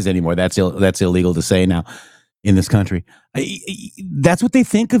say guys anymore. That's illegal to say now in this country. That's what they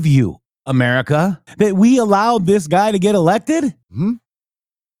think of you, America. That we allowed this guy to get elected. Mm-hmm.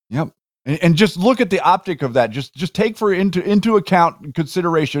 Yep. And just look at the optic of that. Just take into account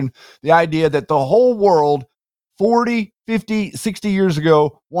consideration the idea that the whole world 40, 50, 60 years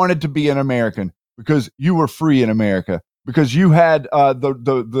ago wanted to be an American because you were free in America, because you had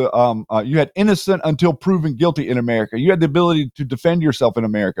you had innocent until proven guilty in America. You had the ability to defend yourself in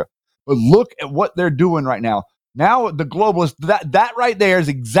America. But look at what they're doing right now. Now the globalists, that right there is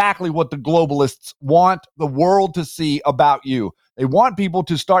exactly what the globalists want the world to see about you. They want people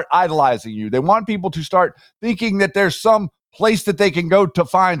to start idolizing you. They want people to start thinking that there's some place that they can go to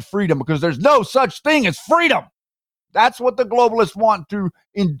find freedom, because there's no such thing as freedom. That's what the globalists want to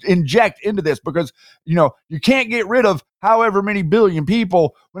inject into this, because, you can't get rid of however many billion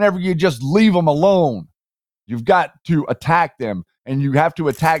people whenever you just leave them alone. You've got to attack them, and you have to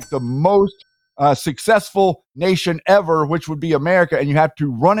attack the most successful nation ever, which would be America, and you have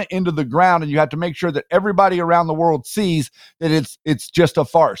to run it into the ground, and you have to make sure that everybody around the world sees that it's just a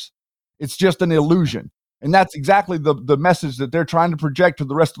farce. It's just an illusion. And that's exactly the message that they're trying to project to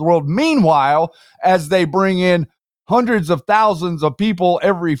the rest of the world. Meanwhile, as they bring in hundreds of thousands of people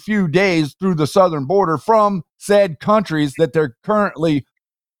every few days through the southern border from said countries that they're currently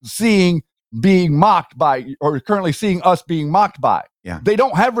seeing being mocked by, or currently seeing us being mocked by. Yeah. They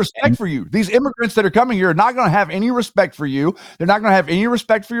don't have respect for you. These immigrants that are coming here are not going to have any respect for you. They're not going to have any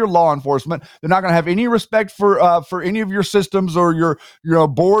respect for your law enforcement. They're not going to have any respect for any of your systems or your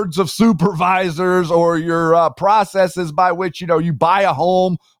boards of supervisors or your processes by which, you buy a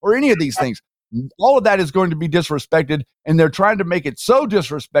home or any of these things. All of that is going to be disrespected, and they're trying to make it so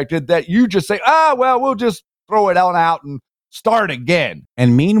disrespected that you just say, we'll just throw it on out and start again.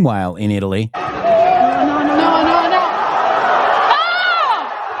 And meanwhile, in Italy,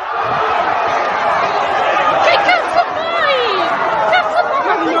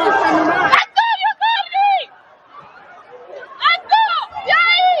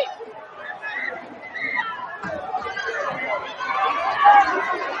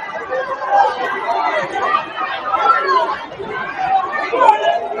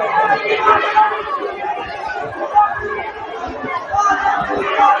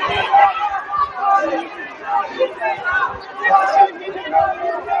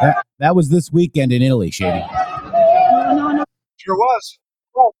 that was this weekend in Italy, Shady. Sure was.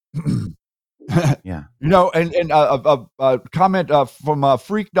 Yeah. And a comment from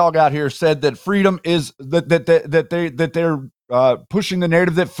Freak Dog out here said that freedom is that they're pushing the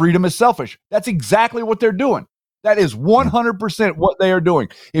narrative that freedom is selfish. That's exactly what they're doing. That is 100% what they are doing.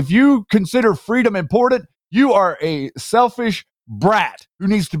 If you consider freedom important, you are a selfish brat who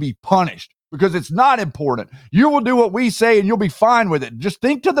needs to be punished, because it's not important. You will do what we say and you'll be fine with it. Just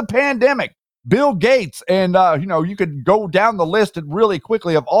think to the pandemic. Bill Gates, and you could go down the list really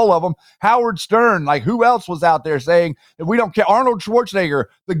quickly of all of them. Howard Stern, like, who else was out there saying that we don't care? Arnold Schwarzenegger,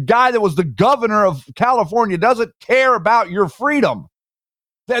 the guy that was the governor of California, doesn't care about your freedom.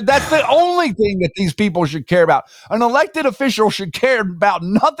 That's the only thing that these people should care about. An elected official should care about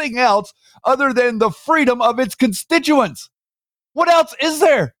nothing else other than the freedom of its constituents. What else is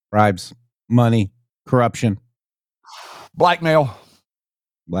there? Bribes, money, corruption, blackmail.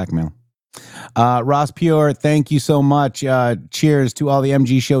 Ross Pure, thank you so much. Cheers to all the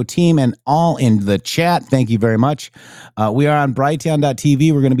MG Show team and all in the chat. Thank you very much. We are on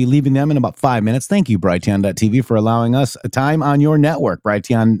Brighteon.tv. We're going to be leaving them in about 5 minutes. Thank you, Brighteon.tv, for allowing us a time on your network,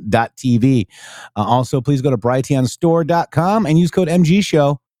 Brighteon.tv. Also, please go to BrighteonStore.com and use code MG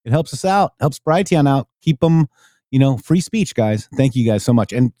Show. It helps us out, helps Brighteon out. Keep them, free speech, guys. Thank you guys so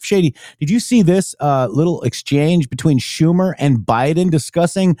much. And Shady, did you see this little exchange between Schumer and Biden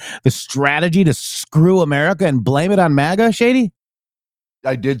discussing the strategy to screw America and blame it on MAGA, Shady?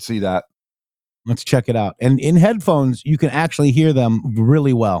 I did see that. Let's check it out. And in headphones, you can actually hear them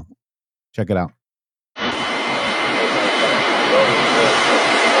really well. Check it out.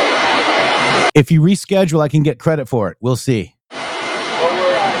 If you reschedule, I can get credit for it. We'll see.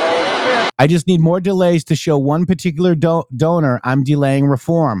 I just need more delays to show one particular donor I'm delaying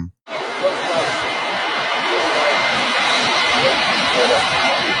reform.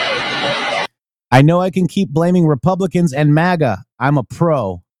 I know I can keep blaming Republicans and MAGA. I'm a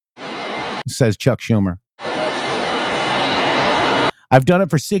pro, says Chuck Schumer. I've done it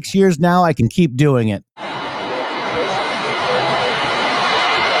for 6 years now. I can keep doing it.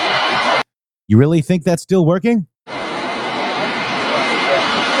 You really think that's still working?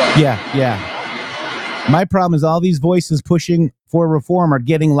 Yeah. My problem is all these voices pushing for reform are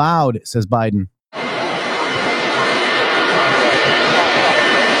getting loud, says Biden.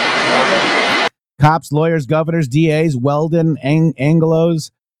 Cops, lawyers, governors, DAs, Weldon,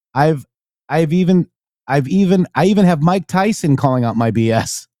 Angelos. I even have Mike Tyson calling out my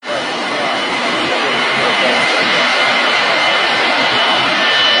BS.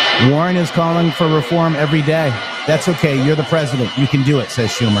 Warren is calling for reform every day. That's okay. You're the president. You can do it, says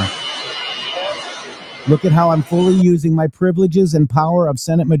Schumer. Look at how I'm fully using my privileges and power of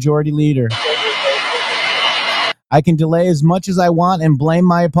Senate Majority Leader. I can delay as much as I want and blame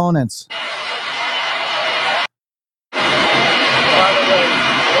my opponents.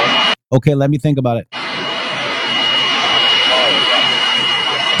 Okay, let me think about it.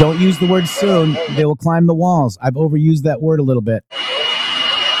 Don't use the word soon. They will climb the walls. I've overused that word a little bit.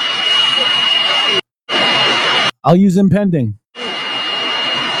 I'll use impending.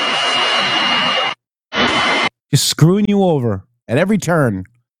 Just screwing you over at every turn.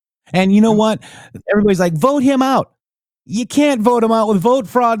 And you know what? Everybody's like, vote him out. You can't vote him out with vote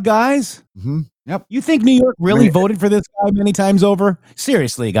fraud, guys. Mm-hmm. Yep. You think New York really voted for this guy many times over?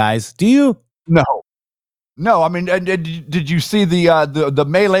 Seriously, guys, do you? No. I mean, did you see the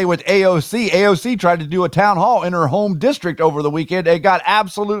melee with AOC? AOC tried to do a town hall in her home district over the weekend. It got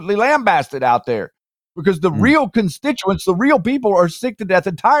absolutely lambasted out there because the real constituents, the real people, are sick to death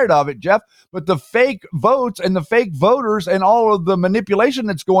and tired of it, Jeff. But the fake votes and the fake voters and all of the manipulation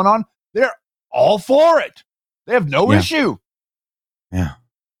that's going on, they're all for it. They have no issue. Yeah.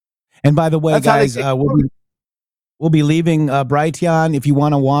 And by the way, That's guys, we'll be leaving Brighteon if you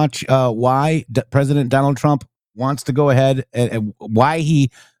want to watch why President Donald Trump wants to go ahead and why he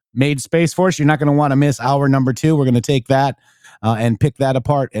made Space Force. You're not going to want to miss hour number 2. We're going to take that and pick that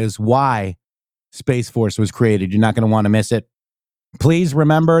apart as why Space Force was created. You're not going to want to miss it. Please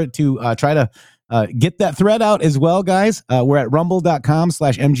remember to try to get that thread out as well, guys. We're at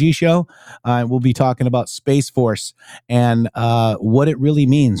rumble.com/MG show. We'll be talking about Space Force and what it really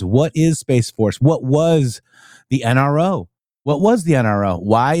means. What is Space Force? What was the NRO? What was the NRO?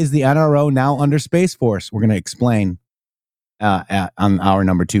 Why is the NRO now under Space Force? We're going to explain on hour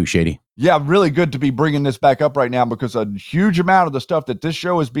number 2, Shady. Yeah, really good to be bringing this back up right now because a huge amount of the stuff that this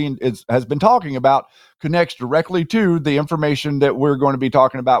show has been talking about connects directly to the information that we're going to be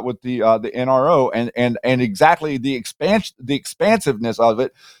talking about with the NRO and exactly the expansiveness of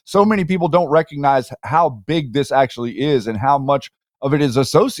it. So many people don't recognize how big this actually is and how much of it is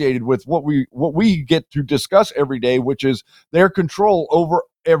associated with what we get to discuss every day, which is their control over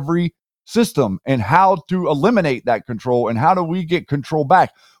every system and how to eliminate that control and how do we get control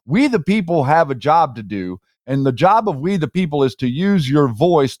back. We, the people, have a job to do, and the job of we, the people, is to use your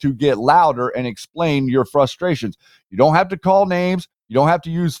voice to get louder and explain your frustrations. You don't have to call names. You don't have to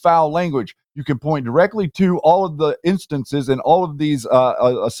use foul language. You can point directly to all of the instances and all of these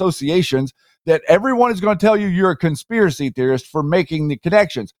associations that everyone is going to tell you you're a conspiracy theorist for making the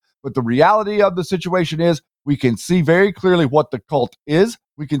connections. But the reality of the situation is we can see very clearly what the cult is.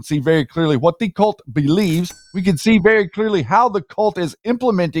 We can see very clearly what the cult believes. We can see very clearly how the cult is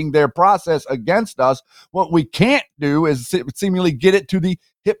implementing their process against us. What we can't do is seemingly get it to the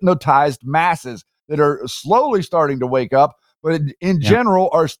hypnotized masses that are slowly starting to wake up, but in general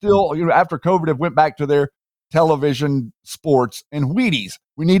are still, after COVID, have went back to their television, sports, and Wheaties.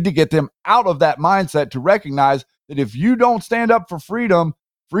 We need to get them out of that mindset to recognize that if you don't stand up for freedom,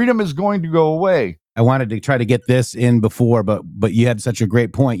 freedom is going to go away. I wanted to try to get this in before, but you had such a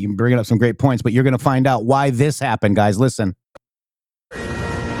great point. You bringing up some great points, but you're going to find out why this happened, guys. Listen.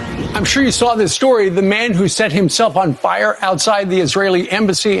 I'm sure you saw this story. The man who set himself on fire outside the Israeli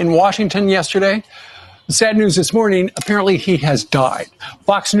embassy in Washington yesterday. The sad news this morning, apparently he has died.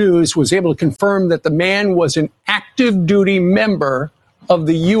 Fox News was able to confirm that the man was an active duty member of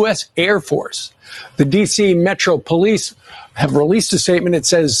the U.S. Air Force. The D.C. Metro Police have released a statement. It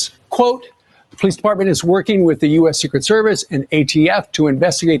says, quote, the police department is working with the U.S. Secret Service and ATF to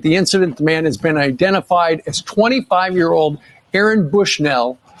investigate the incident. The man has been identified as 25-year-old Aaron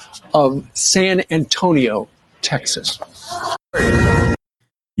Bushnell of San Antonio, Texas.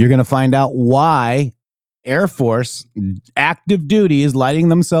 You're going to find out why Air Force active duty is lighting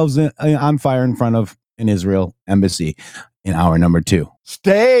themselves on fire in front of an Israel embassy in hour number 2.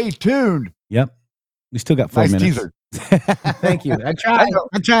 Stay tuned. Yep. We still got 4 minutes. Teaser. Thank you. I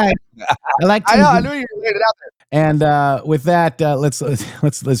tried. I like I know. I knew you laid it out there. And with that, let's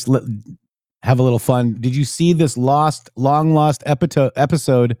have a little fun. Did you see this long lost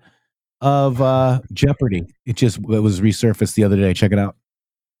episode of Jeopardy? It was resurfaced the other day. Check it out.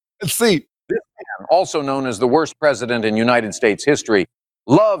 Let's see. This man, also known as the worst president in United States history,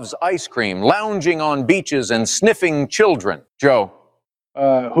 loves ice cream, lounging on beaches, and sniffing children. Joe.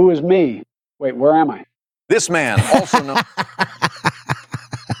 Who is me? Wait, where am I? This man, also known...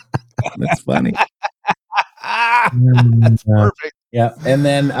 That's funny. That's perfect. Yeah. And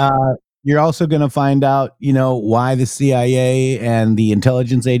then you're also going to find out, why the CIA and the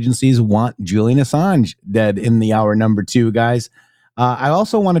intelligence agencies want Julian Assange dead in the hour number 2, guys. I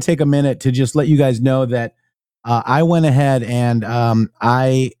also want to take a minute to just let you guys know that I went ahead and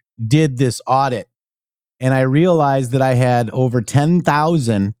I did this audit, and I realized that I had over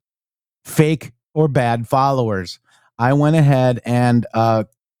 10,000 fake or bad followers. I went ahead and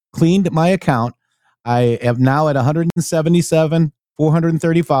cleaned my account. I am now at 177,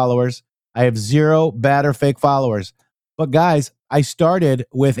 430 followers. I have 0 bad or fake followers. But guys, I started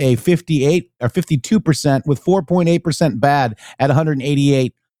with a 58 or 52% with 4.8% bad at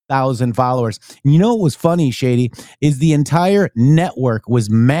 188,000 followers. And you know what was funny, Shady, is the entire network was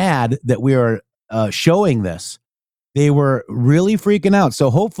mad that we are showing this. They were really freaking out. So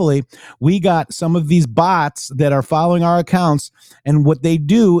hopefully we got some of these bots that are following our accounts, and what they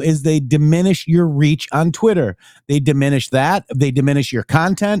do is they diminish your reach on Twitter. They diminish that. They diminish your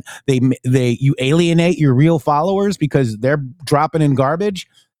content. You alienate your real followers because they're dropping in garbage.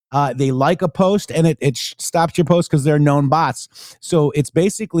 They like a post and it stops your post because they're known bots. So it's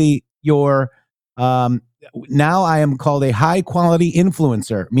basically your now I am called a high quality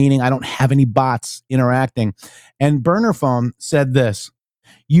influencer, meaning I don't have any bots interacting. And Burner Phone said this: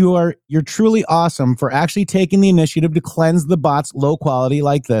 you're truly awesome for actually taking the initiative to cleanse the bots low quality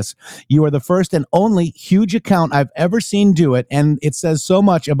like this. You are the first and only huge account I've ever seen do it, and it says so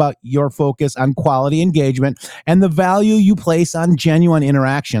much about your focus on quality engagement and the value you place on genuine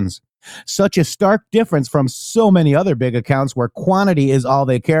interactions. Such a stark difference from so many other big accounts where quantity is all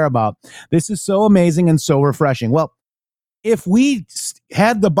they care about. This is so amazing and so refreshing. Well, if we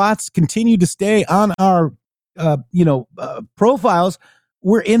had the bots continue to stay on our profiles,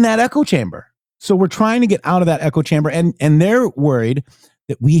 we're in that echo chamber. So we're trying to get out of that echo chamber, and they're worried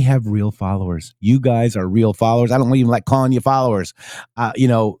that we have real followers. You guys are real followers. I don't even like calling you followers.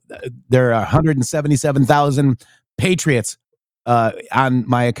 There are 177,000 patriots on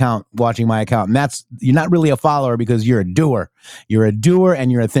my account, watching my account. And you're not really a follower because you're a doer. You're a doer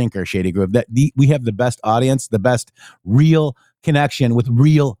and you're a thinker, Shady Groove. We have the best audience, the best real connection with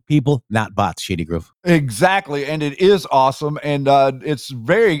real people, not bots, Shady Groove. Exactly. And it is awesome. And it's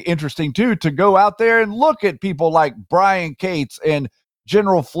very interesting, too, to go out there and look at people like Brian Cates and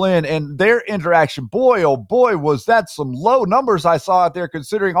General Flynn and their interaction. Boy, oh boy, was that some low numbers I saw out there,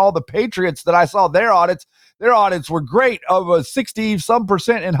 considering all the patriots that I saw their audits. Their audits were great, of a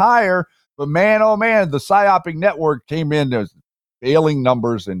 60% and higher. But man, oh man, the psyopic network came in as failing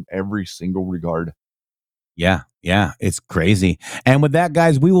numbers in every single regard. Yeah, it's crazy. And with that,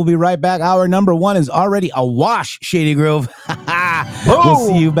 guys, we will be right back. Hour number 1 is already a wash, Shady Groove. We'll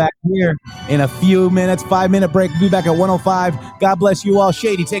see you back here in a few minutes. 5-minute break. We'll be back at 105. God bless you all.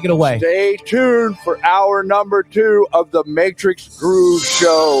 Shady, take it away. Stay tuned for hour number 2 of the Matrix Groove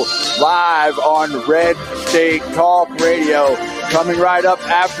Show, live on Red State Talk Radio. Coming right up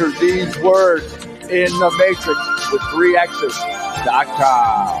after these words in the Matrix with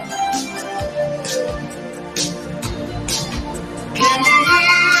 3x's.com. Can you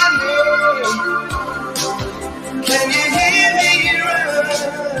hear me? Can you hear me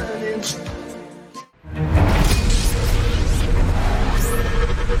running?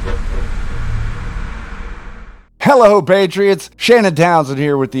 Hello, Patriots. Shannon Townsend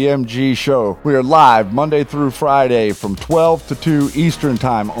here with the MG Show. We are live Monday through Friday from 12 to 2 Eastern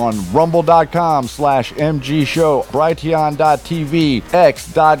Time on rumble.com/MG Show, Brighteon.tv,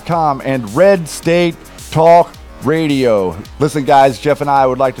 X.com, and Red State Talk Radio. Listen, guys, Jeff and I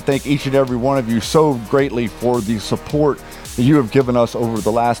would like to thank each and every one of you so greatly for the support that you have given us over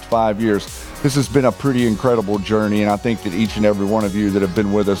the last 5 years. This has been a pretty incredible journey, and I think that each and every one of you that have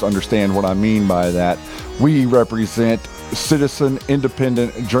been with us understand what I mean by that. We represent citizen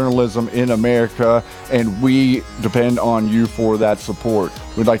independent journalism in America, and we depend on you for that support.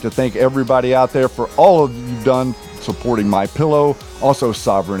 We'd like to thank everybody out there for all of you've done supporting MyPillow, also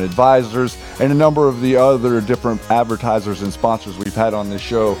Sovereign Advisors, and a number of the other different advertisers and sponsors we've had on this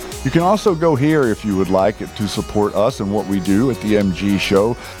show. You can also go here if you would like to support us and what we do at the MG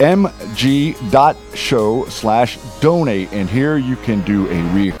Show, mg.show/donate. And here you can do a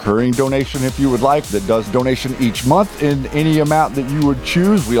recurring donation if you would like, that does donation each month in any amount that you would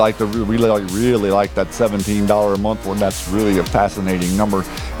choose. We really like that $17 a month one. That's really a fascinating number.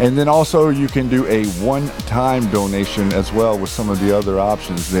 And then also you can do a one-time donation as well with some of the other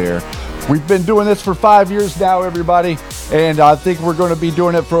options there. We've been doing this for 5 years now, everybody, and I think we're going to be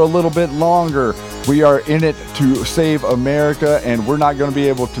doing it for a little bit longer. We are in it to save America, and we're not going to be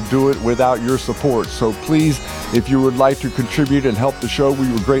able to do it without your support. So please, if you would like to contribute and help the show, we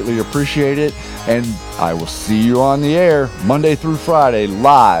would greatly appreciate it. And I will see you on the air Monday through Friday,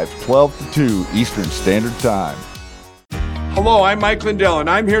 live 12 to 2 Eastern Standard Time. Hello, I'm Mike Lindell, and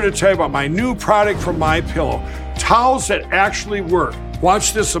I'm here to tell you about my new product from MyPillow. towels that actually work.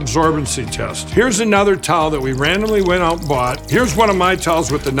 Watch this absorbency test. Here's another towel that we randomly went out and bought. Here's one of my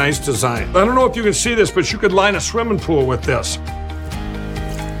towels with the nice design. I don't know if you can see this, but you could line a swimming pool with this.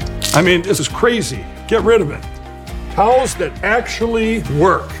 I mean, this is crazy. Get rid of it. Towels that actually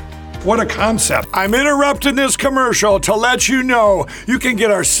work. What a concept. I'm interrupting this commercial to let you know you can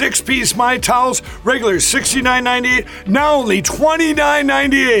get our 6-piece My Towels, regular $69.98, now only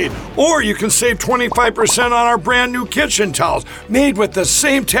 $29.98. Or you can save 25% on our brand new kitchen towels, made with the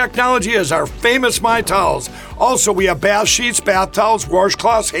same technology as our famous My Towels. Also, we have bath sheets, bath towels,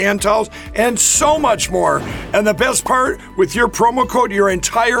 washcloths, hand towels, and so much more. And the best part, with your promo code, your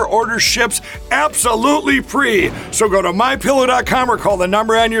entire order ships absolutely free. So go to mypillow.com or call the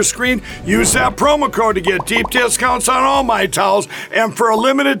number on your screen. Use that promo code to get deep discounts on all My Towels. And for a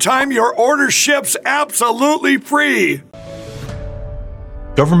limited time, your order ships absolutely free.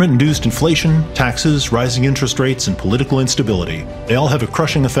 Government-induced inflation, taxes, rising interest rates, and political instability, they all have a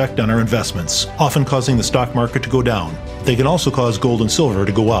crushing effect on our investments, often causing the stock market to go down. They can also cause gold and silver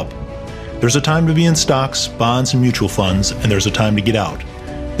to go up. There's a time to be in stocks, bonds, and mutual funds, and there's a time to get out.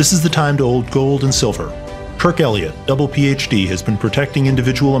 This is the time to hold gold and silver. Kirk Elliott, double PhD, has been protecting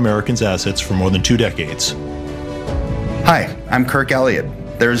individual Americans' assets for more than 2 decades. Hi, I'm Kirk Elliott.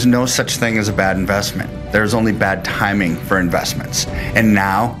 There is no such thing as a bad investment. There is only bad timing for investments. And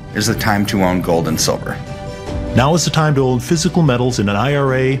now is the time to own gold and silver. Now is the time to hold physical metals in an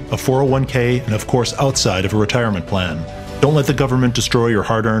IRA, a 401k, and of course outside of a retirement plan. Don't let the government destroy your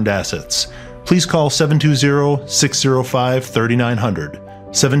hard-earned assets. Please call 720-605-3900.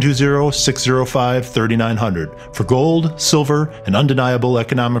 720-605-3900 for gold, silver, and undeniable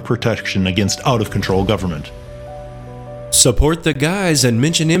economic protection against out-of-control government. Support the guys and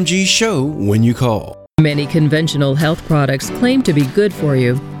mention MG's show when you call. Many conventional health products claim to be good for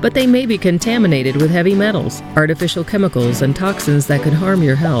you, but they may be contaminated with heavy metals, artificial chemicals, and toxins that could harm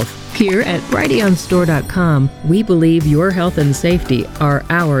your health. Here at BrighteonStore.com, we believe your health and safety are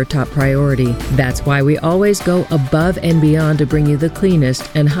our top priority. That's why we always go above and beyond to bring you the cleanest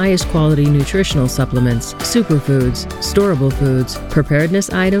and highest quality nutritional supplements, superfoods, storable foods, preparedness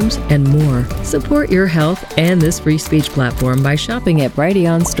items, and more. Support your health and this free speech platform by shopping at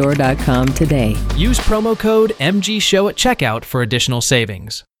BrighteonStore.com today. Use promo code MGSHOW at checkout for additional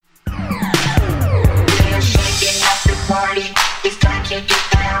savings.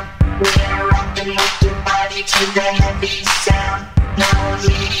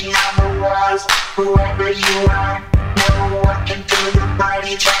 Whoever you are, no walking through the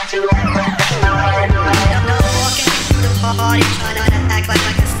party trying to act like a star. No walking through the party trying to act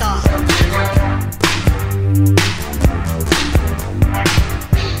like a star.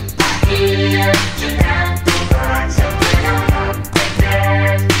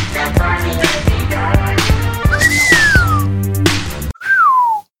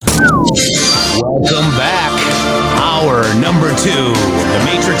 Welcome back. Hour number 2, The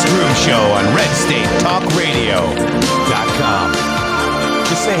Matrix Groove Show on RedStateTalkRadio.com.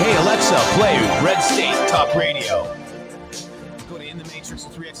 Just say, hey, Alexa, play Red State Talk Radio. Go to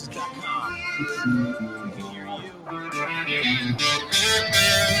InTheMatrix3X's.com. We can hear you.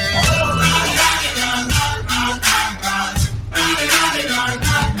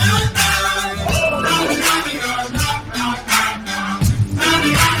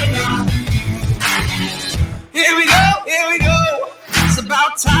 Here we go, here we go. It's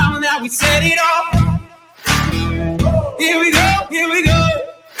about time that we set it off. Here we go, here we go.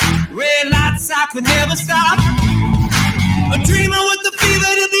 Red lights, I could never stop. A dreamer with the fever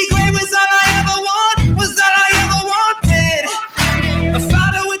to be great was all I ever want, was all I ever wanted. A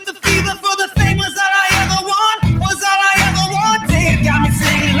fighter with the fever for the fame was all I ever want, was all I ever wanted. Got me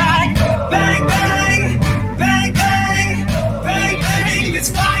singing like bang, bang, bang, bang, bang, bang. This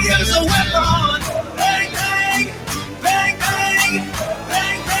fire's a weapon. Bang, bang, bang, bang,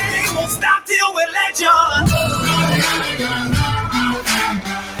 bang, bang. Won't stop till we're legends.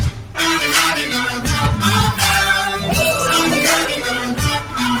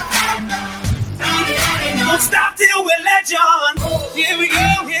 Won't stop till we're legends. Here we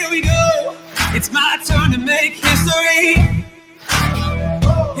go, here we go. It's my turn to make history.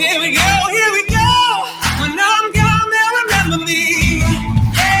 Here we go, here we go. When I'm gone, they'll remember me.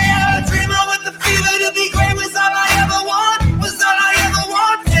 Yeah, a dreamer with the fever to be great was all I ever want, was all I ever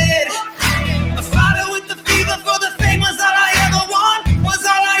wanted. A fighter with the fever for the fame was all I ever want, was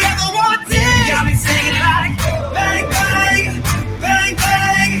all I ever wanted. Got me singing like bang, bang, bang,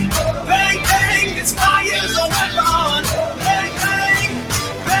 bang, bang, bang. This fire's a weapon. Bang, bang,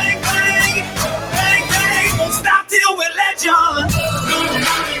 bang, bang, bang,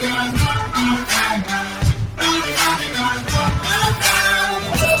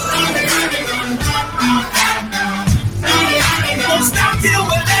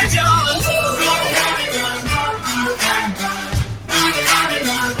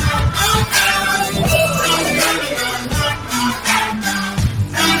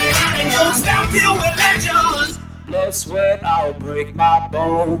 won't stop till we're legends. Blood, sweat, I'll break my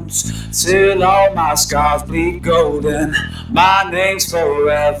bones till all my scars bleed golden. My name's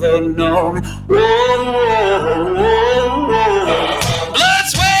forever known. Whoa, whoa, whoa, whoa. Blood,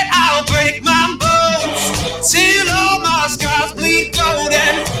 sweat, I'll break my bones till all my scars bleed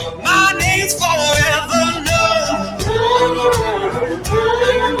golden. My name's forever known. Whoa, whoa, whoa, whoa.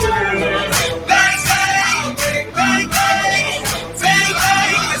 Bang, bang, bang, bang, bang, bang,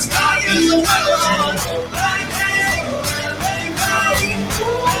 bang, it's fire in the world. Bang,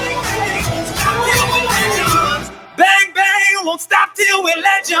 bang, bang, won't stop till we're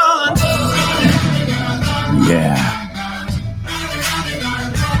legends. Yeah.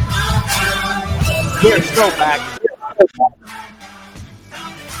 Let's go back.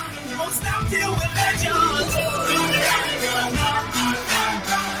 Won't stop till we're legends.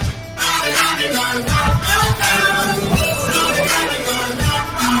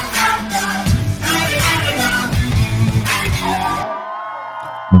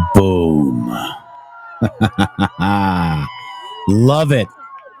 Boom. Love it.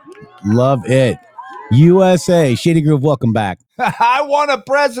 Love it. USA. Shady Groove, welcome back. I want a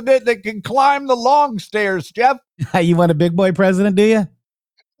president that can climb the long stairs, Jeff. You want a big boy president, do you?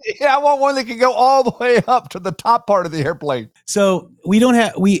 Yeah, I want one that can go all the way up to the top part of the airplane. So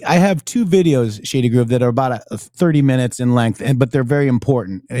I have two videos, Shady Groove, that are about 30 minutes in length, but they're very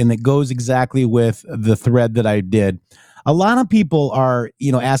important, and it goes exactly with the thread that I did. A lot of people are,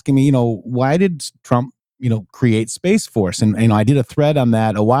 asking me, why did Trump, create Space Force? And, I did a thread on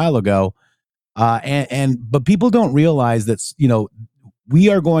that a while ago. But people don't realize that, we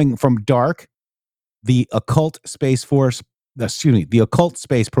are going from dark, the occult Space Force, the occult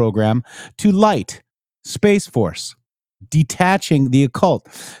space program, to light, Space Force, detaching the occult.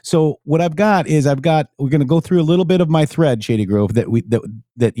 So what I've got is we're going to go through a little bit of my thread, Shady Grove, that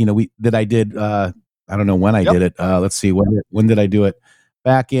I did. I don't know when I did it. Let's see. When did I do it?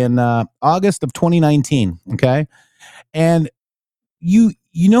 Back in August of 2019. Okay. And you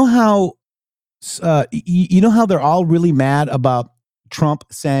know how they're all really mad about Trump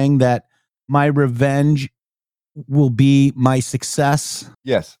saying that my revenge will be my success.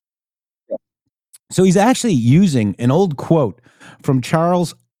 Yes. So he's actually using an old quote from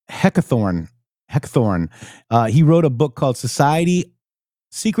Charles Heckethorn. He wrote a book called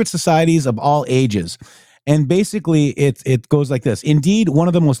Secret Societies of All Ages. And basically it goes like this. Indeed, one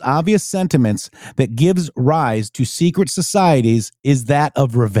of the most obvious sentiments that gives rise to secret societies is that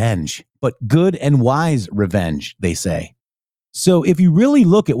of revenge, but good and wise revenge, they say. So if you really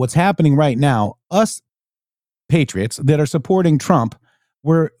look at what's happening right now, us patriots that are supporting Trump,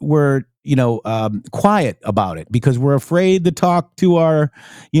 we're quiet about it because we're afraid to talk to our,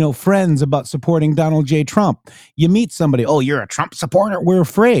 friends about supporting Donald J. Trump. You meet somebody, oh, you're a Trump supporter? We're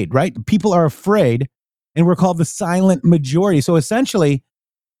afraid, right? People are afraid, and we're called the silent majority. So essentially,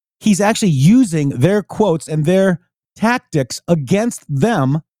 he's actually using their quotes and their tactics against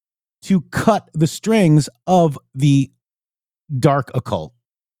them to cut the strings of the dark occult.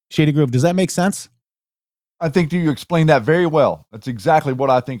 Shady Groove, does that make sense? I think you explained that very well. That's exactly what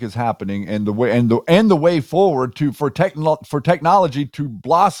I think is happening, and the way forward for technology to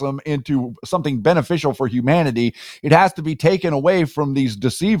blossom into something beneficial for humanity. It has to be taken away from these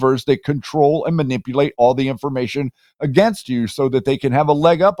deceivers that control and manipulate all the information against you, so that they can have a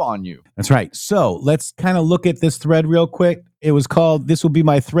leg up on you. That's right. So let's kind of look at this thread real quick. It was called, this will be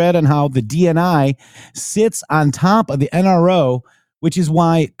my thread on how the DNI sits on top of the NRO, which is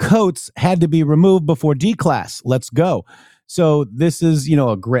why Coates had to be removed before D-class. Let's go. So this is,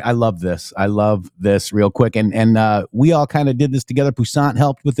 a great, I love this real quick. And we all kind of did this together. Poussaint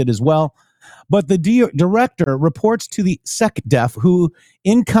helped with it as well. But the director reports to the SecDef, who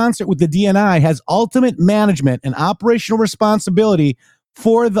in concert with the DNI has ultimate management and operational responsibility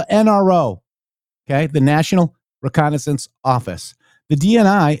for the NRO. Okay. The National Reconnaissance Office. The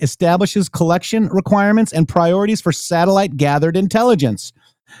DNI establishes collection requirements and priorities for satellite gathered intelligence.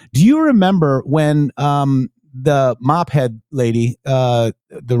 Do you remember when the mop head lady, the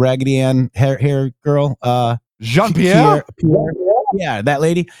Raggedy Ann hair girl, Jean-Pierre? Yeah, that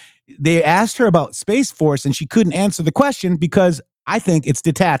lady. They asked her about Space Force, and she couldn't answer the question because I think it's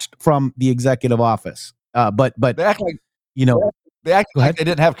detached from the executive office. But they act like they act like they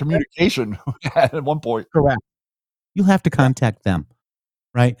didn't have communication at one point. Correct. You'll have to contact them.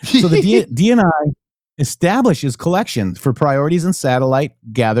 Right. So the DNI establishes collections for priorities and satellite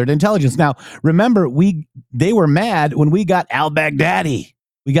gathered intelligence. Now, remember, they were mad when we got al-Baghdadi.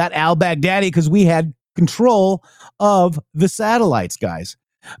 We got al-Baghdadi because we had control of the satellites, guys.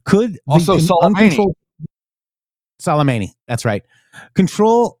 Could also Soleimani. Soleimani, that's right. Could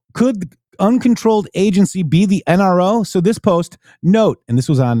uncontrolled agency be the NRO? So this post, note, and this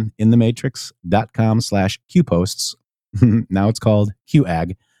was on inthematrix.com/QPosts. Now it's called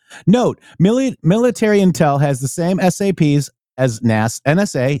QAG. Note, military intel has the same SAPs as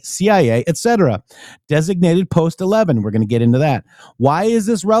NSA, CIA, etc. Designated post 11. We're going to get into that. Why is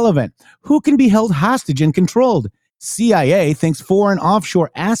this relevant? Who can be held hostage and controlled? CIA thinks foreign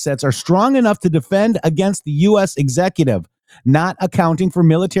offshore assets are strong enough to defend against the U.S. executive, not accounting for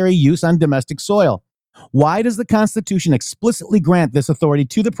military use on domestic soil. Why does the Constitution explicitly grant this authority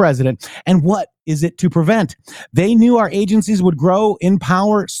to the president, and what is it to prevent? They knew our agencies would grow in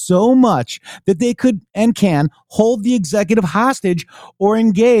power so much that they could and can hold the executive hostage or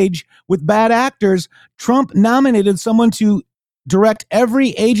engage with bad actors. Trump nominated someone to direct every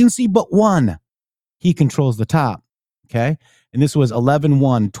agency but one. He controls the top. Okay. And this was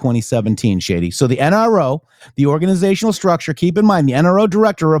 11/1/2017, Shady. So the NRO, the organizational structure, keep in mind, the NRO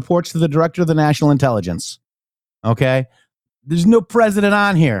director reports to the director of the national intelligence. Okay. There's no president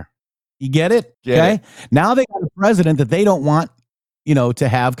on here. You get it? Okay. Now they got a president that they don't want, to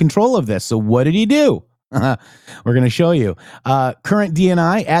have control of this. So what did he do? We're going to show you. Current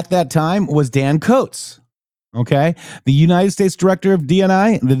DNI at that time was Dan Coates. Okay. The United States director of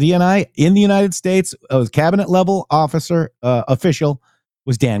DNI, the DNI in the United States, cabinet level official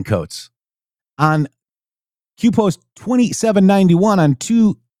was Dan Coates. On Q Post 2791 on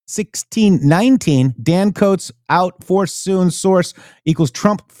 2/16/19, Dan Coates out, force soon, source equals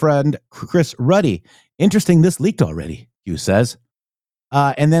Trump friend Chris Ruddy. Interesting, this leaked already, Q says.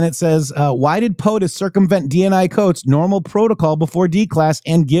 And then it says, why did POTUS circumvent DNI Coates' normal protocol before D-Class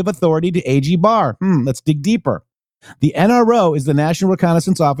and give authority to AG Barr? Let's dig deeper. The NRO is the National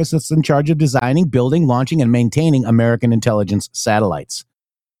Reconnaissance Office that's in charge of designing, building, launching, and maintaining American intelligence satellites.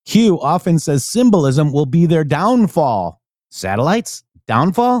 Q often says symbolism will be their downfall. Satellites?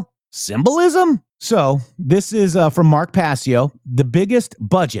 Downfall? Symbolism? So this is from Mark Passio. The biggest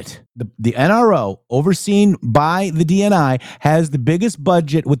budget, the NRO, overseen by the DNI, has the biggest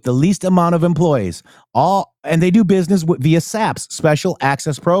budget with the least amount of employees. And they do business via SAPS, Special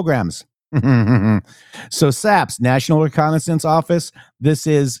Access Programs. So SAPS, National Reconnaissance Office. This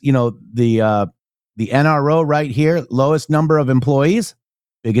is, the NRO right here. Lowest number of employees,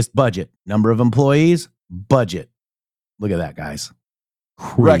 biggest budget. Number of employees, budget. Look at that, guys.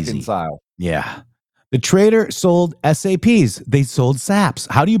 Crazy. Reconcile. Yeah. The trader sold SAPs. They sold SAPs.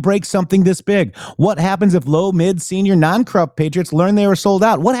 How do you break something this big? What happens if low, mid, senior, non-corrupt patriots learn they were sold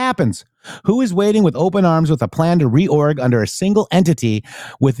out? What happens? Who is waiting with open arms with a plan to reorg under a single entity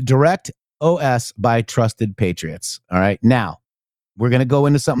with direct OS by trusted patriots? All right. Now, we're going to go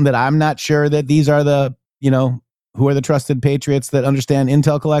into something that I'm not sure that these are the, who are the trusted patriots that understand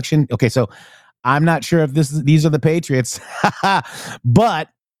intel collection. Okay. So I'm not sure if these are the patriots, but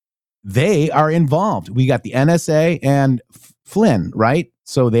they are involved. We got the NSA and Flynn, right?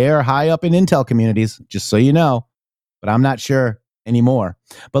 So they are high up in intel communities, just so you know, but I'm not sure anymore.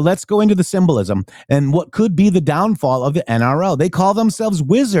 But let's go into the symbolism and what could be the downfall of the NRO. They call themselves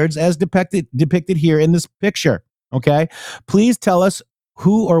wizards as depicted here in this picture. Okay. Please tell us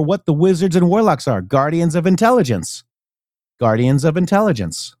who or what the wizards and warlocks are. Guardians of intelligence. Guardians of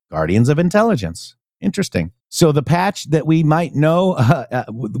intelligence. Guardians of intelligence. Interesting. So the patch that we might know,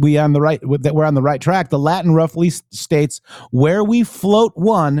 we're on the right track. The Latin roughly states, "Where we float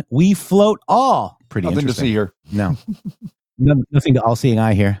one, we float all." Pretty Nothing interesting. to see here. No, nothing to all-seeing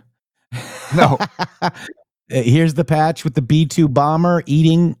eye here. No. Here's the patch with the B-2 bomber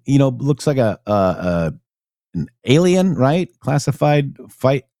eating. Looks like an alien, right? Classified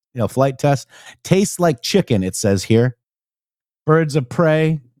flight test. Tastes like chicken. It says here. Birds of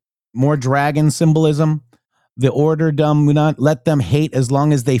prey. More dragon symbolism. The order dumb, not let them hate as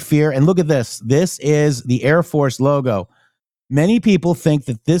long as they fear. And look at this. This is the Air Force logo. Many people think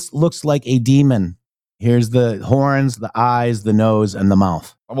that this looks like a demon. Here's the horns, the eyes, the nose, and the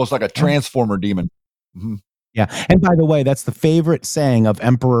mouth. Almost like a transformer demon. Mm-hmm. Yeah. And by the way, that's the favorite saying of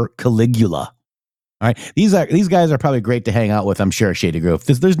Emperor Caligula. All right. These guys are probably great to hang out with, I'm sure, Shady Grove.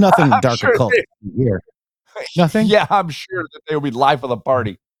 There's nothing dark sure occult here. Nothing? Yeah, I'm sure that they will be life of the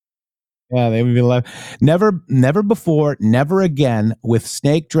party. Yeah, they would be alive. Never before, never again with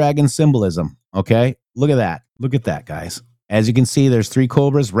snake dragon symbolism. Okay, look at that. Look at that, guys. As you can see, there's 3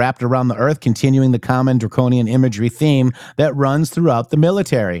 cobras wrapped around the earth, continuing the common draconian imagery theme that runs throughout the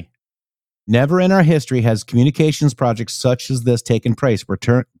military. Never in our history has communications projects such as this taken place.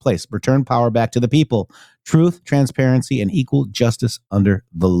 Return power back to the people. Truth, transparency, and equal justice under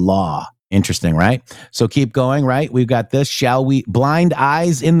the law. Interesting, right? So keep going, right? We've got this. Shall we blind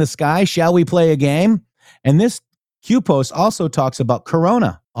eyes in the sky? Shall we play a game? And this Q post also talks about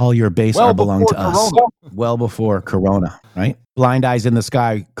Corona. All your base Well are belong to before us. Corona. Well before Corona, right? Blind Eyes in the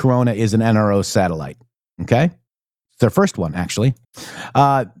Sky, Corona is an NRO satellite. Okay? It's their first one, actually.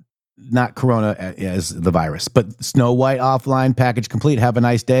 Not Corona as the virus, but Snow White offline, package complete. Have a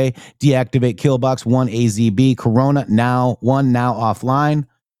nice day. Deactivate Killbox 1 AZB. Corona now offline.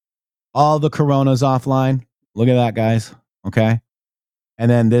 All the Coronas offline. Look at that, guys. Okay.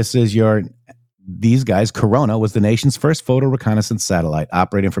 And then this is these guys. Corona was the nation's first photo reconnaissance satellite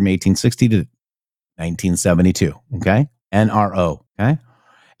operating from 1860 to 1972. Okay. NRO. Okay.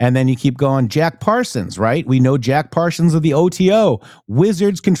 And then you keep going. Jack Parsons, right? We know Jack Parsons of the OTO.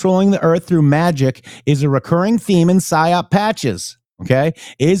 Wizards controlling the earth through magic is a recurring theme in PSYOP patches. Okay.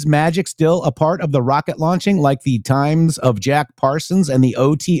 Is magic still a part of the rocket launching like the times of Jack Parsons and the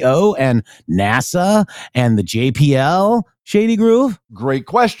OTO and NASA and the JPL? Shady Groove? Great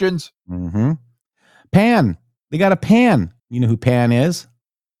questions. Mm-hmm. Pan. They got a Pan. You know who Pan is,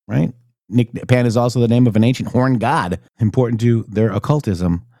 right? Pan is also the name of an ancient horn god, important to their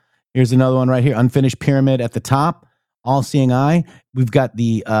occultism. Here's another one right here. Unfinished pyramid at the top. All-seeing eye. We've got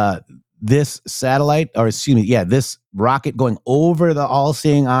the this satellite, or excuse me, this rocket going over the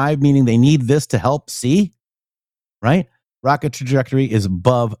all-seeing eye, meaning they need this to help see, right? Rocket trajectory is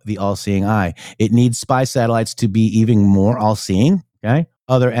above the all-seeing eye. It needs spy satellites to be even more all-seeing, okay?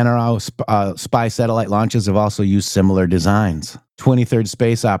 Other NRO spy satellite launches have also used similar designs. 23rd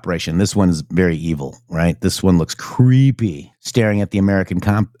Space Operation. This one's very evil, right? This one looks creepy, staring at the American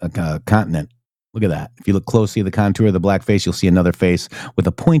continent. Look at that. If you look closely at the contour of the black face, you'll see another face with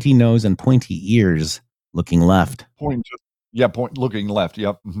a pointy nose and pointy ears looking left. Looking left.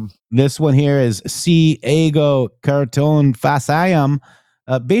 Yep. Mm-hmm. This one here is Si Ego Carton Fasayam.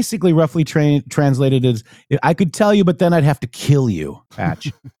 Basically, roughly translated as, I could tell you, but then I'd have to kill you.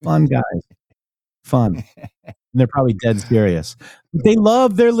 Patch. Fun guys. Fun. And they're probably dead serious. They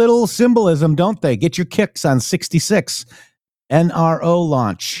love their little symbolism, don't they? Get your kicks on 66. NRO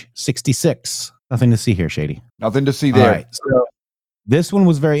launch 66. Nothing to see here, Shady. Nothing to see there. All right, so this one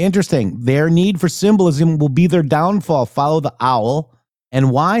was very interesting. Their need for symbolism will be their downfall. Follow the owl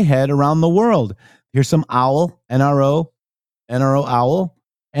and Y head around the world. Here's some owl, NRO owl.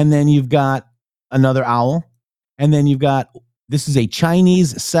 And then you've got another owl. And then you've got, this is a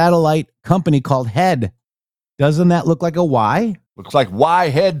Chinese satellite company called Head. Doesn't that look like a Y? Looks like Y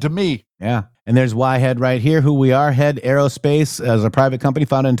Head to me. Yeah. And there's Y Head right here, who we are. Head Aerospace as a private company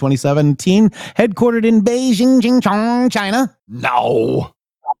founded in 2017, headquartered in Beijing, Jingchong, China. No.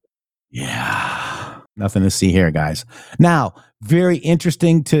 Yeah. Nothing to see here, guys. Now, very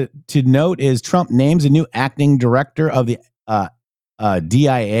interesting to note is Trump names a new acting director of the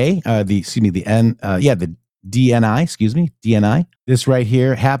DIA, the DNI, DNI. This right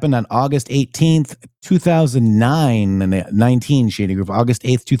here happened on August 18th, 2019, Shady Group, August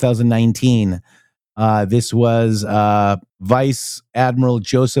 8th, 2019. This was Vice Admiral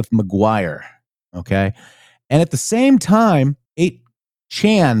Joseph McGuire, okay? And at the same time,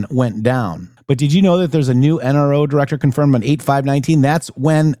 8chan went down. But did you know that there's a new NRO director confirmed on 8/5/19? That's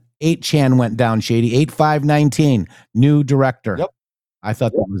when 8chan went down, Shady. 8/5/19, new director. Yep. I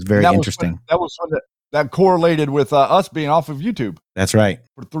thought that was very interesting. That correlated with us being off of YouTube. That's right.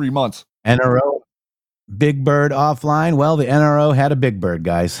 For 3 months. NRO, Big Bird offline. Well, the NRO had a Big Bird,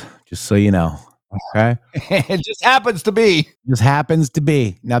 guys, just so you know. Okay. It just happens to be. Just happens to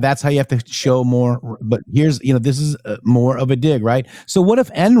be. Now, that's how you have to show more. But here's, this is more of a dig, right? So what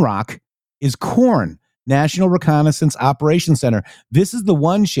if NROC is CORN, National Reconnaissance Operations Center? This is the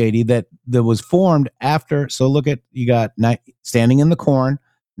one, Shady, that was formed after. So look at, you got standing in the corn,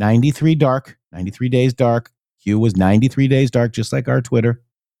 93 dark, 93 days dark. Q was 93 days dark, just like our Twitter.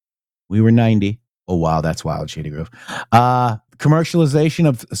 We were 90. Oh, wow. That's wild, Shady Grove. Commercialization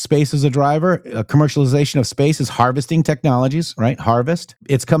of space as a driver. Commercialization of space is harvesting technologies, right? Harvest.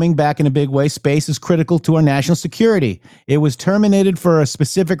 It's coming back in a big way. Space is critical to our national security. It was terminated for a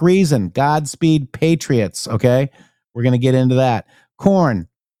specific reason. Godspeed Patriots, okay? We're going to get into that. Corn,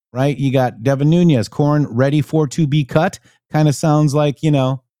 right? You got Devin Nunes, corn ready for to be cut. Kind of sounds like,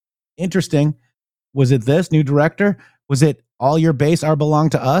 interesting. Was it this new director? Was it all your base are belong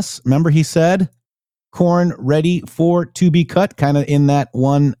to us? Remember he said corn ready for to be cut, kind of in that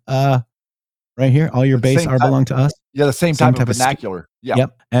one right here. All your base are belong to us. Yeah, the same type of vernacular. Yeah.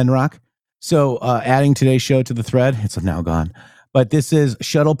 Yep. NROC. So adding today's show to the thread, it's now gone. But this is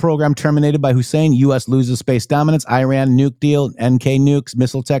shuttle program terminated by Hussein. U.S. loses space dominance. Iran nuke deal. NK nukes.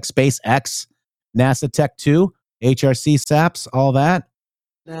 Missile tech. SpaceX. NASA Tech 2. HRC SAPs. All that.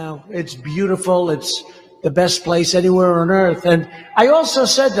 Now, it's beautiful. It's the best place anywhere on Earth. And I also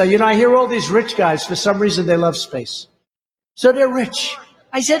said, though, I hear all these rich guys, for some reason, they love space. So they're rich.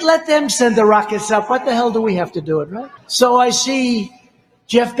 I said, let them send the rockets up. What the hell do we have to do it, right? So I see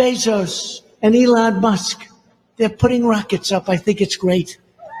Jeff Bezos and Elon Musk. They're putting rockets up. I think it's great.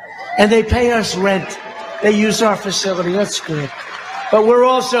 And they pay us rent. They use our facility. That's good. But we're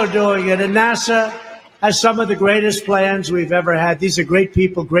also doing it. And NASA has some of the greatest plans we've ever had. These are great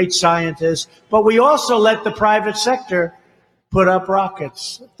people, great scientists. But we also let the private sector put up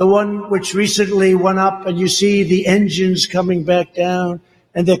rockets. The one which recently went up, and you see the engines coming back down.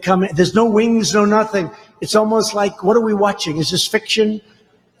 And they're coming. There's no wings, no nothing. It's almost like, what are we watching? Is this fiction?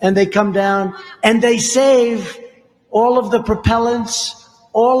 And they come down and they save all of the propellants,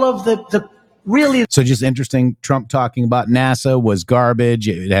 all of the really. So just interesting. Trump talking about NASA was garbage.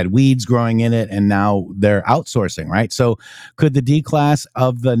 It had weeds growing in it, and now they're outsourcing, right? So could the D class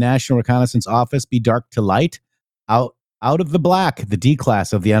of the National Reconnaissance Office be dark to light? Out of the black, the D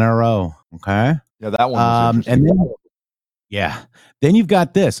class of the NRO. Okay. Yeah, that one was interesting. And then, yeah. Then you've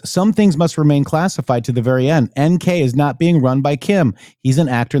got this. Some things must remain classified to the very end. NK is not being run by Kim. He's an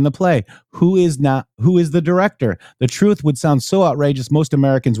actor in the play. Who is the director? The truth would sound so outrageous, most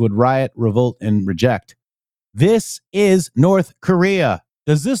Americans would riot, revolt, and reject. This is North Korea.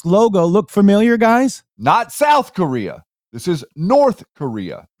 Does this logo look familiar, guys? Not South Korea. This is North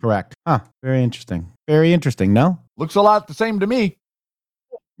Korea. Correct. Huh. Very interesting. Very interesting, no? Looks a lot the same to me.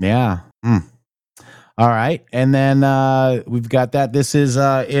 Yeah. All right. And then we've got that. This is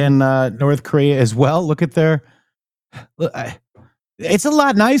in North Korea as well. Look at their... It's a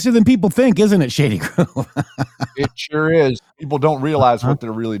lot nicer than people think, isn't it, Shady Grove? It sure is. People don't realize what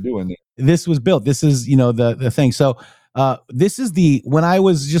they're really doing there. This was built. This is, the thing. So this is when I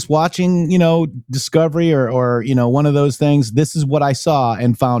was just watching, Discovery or one of those things, this is what I saw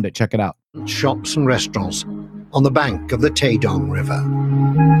and found it. Check it out. Shops and restaurants on the bank of the Taedong River.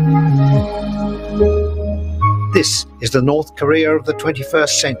 This is the North Korea of the 21st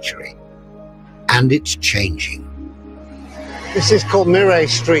century, and it's changing. This is called Mirai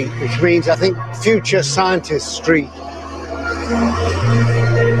Street, which means, I think, Future Scientist Street.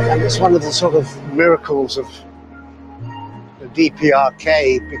 And it's one of the sort of miracles of the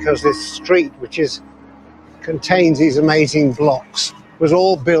DPRK, because this street, which contains these amazing blocks, was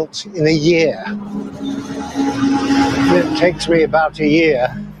all built in a year. It takes me about a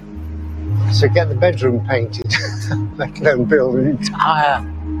year to get the bedroom painted, let alone build an entire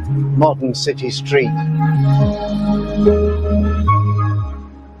modern city street.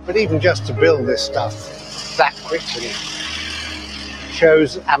 But even just to build this stuff that quickly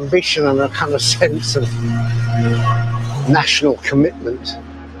shows ambition and a kind of sense of national commitment.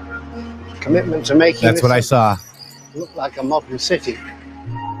 Commitment to making That's what I saw. Look like a modern city.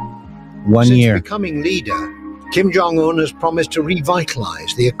 1 year. Since becoming leader, Kim Jong-un has promised to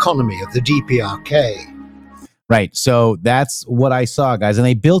revitalize the economy of the DPRK. Right. So that's what I saw, guys. And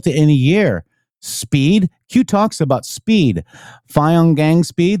they built it in a year. Speed. Q talks about speed. Pyongyang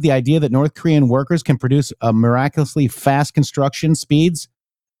speed, the idea that North Korean workers can produce miraculously fast construction speeds,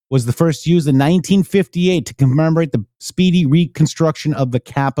 was the first used in 1958 to commemorate the speedy reconstruction of the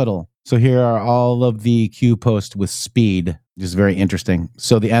capital. So here are all of the Q posts with speed. Just very interesting.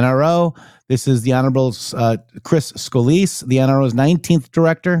 So the NRO, this is the Honorable Chris Scalise, the NRO's 19th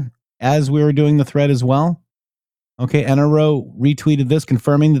director, as we were doing the thread as well. Okay, NRO retweeted this,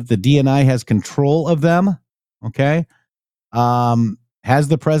 confirming that the DNI has control of them. Okay. Has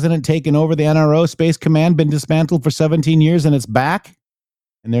the president taken over the NRO Space Command, been dismantled for 17 years and it's back?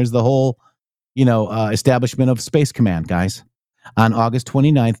 And there's the whole, establishment of Space Command, guys, on August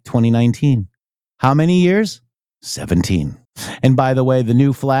 29th, 2019. How many years? 17. And by the way, the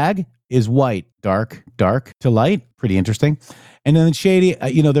new flag is white, dark to light. Pretty interesting. And then Shady,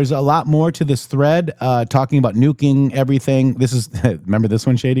 there's a lot more to this thread talking about nuking everything. This is, remember this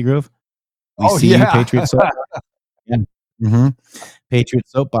one, Shady Groove? We see you, Patriot Soapbox. Yeah. Mm-hmm. Patriot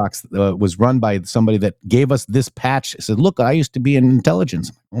Soapbox was run by somebody that gave us this patch. It said, look, I used to be in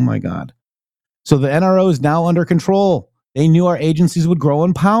intelligence. Oh my God. So the NRO is now under control. They knew our agencies would grow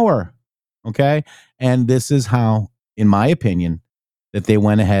in power. Okay. And this is how, in my opinion, that they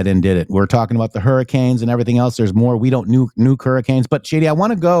went ahead and did it. We're talking about the hurricanes and everything else. There's more. We don't nuke hurricanes. But Shady, I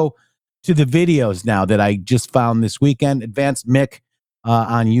want to go to the videos now that I just found this weekend. Advanced Mick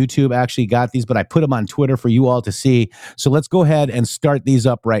on YouTube actually got these, but I put them on Twitter for you all to see. So let's go ahead and start these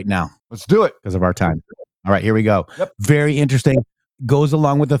up right now. Let's do it. Because of our time. All right, here we go. Yep. Very interesting. Goes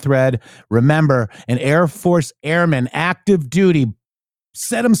along with the thread. Remember, an Air Force airman, active duty,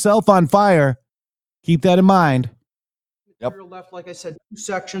 set himself on fire. Keep that in mind. Yep. Left, like I said, 2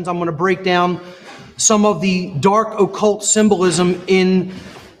 sections. I'm going to break down some of the dark occult symbolism in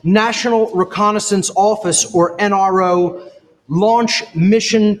National Reconnaissance Office, or NRO, launch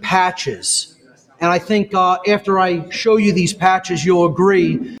mission patches. And I think after I show you these patches, you'll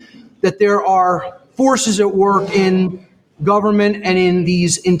agree that there are forces at work in government and in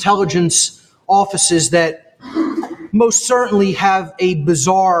these intelligence offices that most certainly have a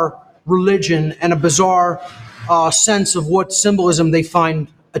bizarre religion and a bizarre sense of what symbolism they find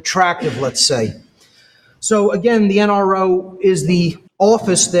attractive, let's say. So again, the NRO is the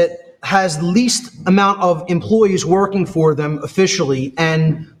office that has the least amount of employees working for them officially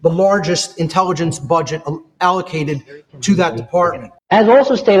and the largest intelligence budget allocated to that department. As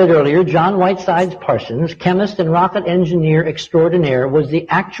also stated earlier, John Whitesides Parsons, chemist and rocket engineer extraordinaire, was the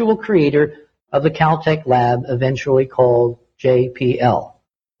actual creator of the Caltech lab eventually called JPL,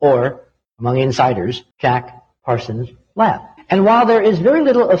 or, among insiders, Jack Parsons Lab. And while there is very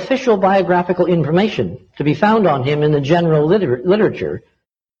little official biographical information to be found on him in the general literature,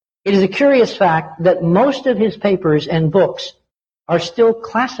 it is a curious fact that most of his papers and books are still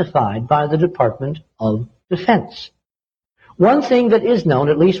classified by the Department of Defense. One thing that is known,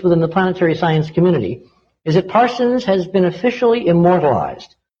 at least within the planetary science community, is that Parsons has been officially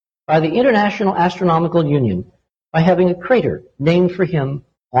immortalized by the International Astronomical Union by having a crater named for him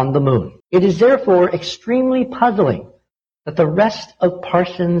on the moon. It is therefore extremely puzzling that the rest of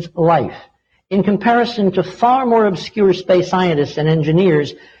Parsons' life, in comparison to far more obscure space scientists and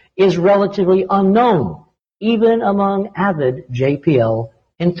engineers, is relatively unknown, even among avid JPL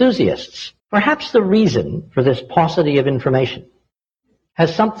enthusiasts. Perhaps the reason for this paucity of information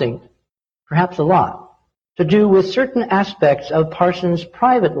has something, perhaps a lot, to do with certain aspects of Parsons'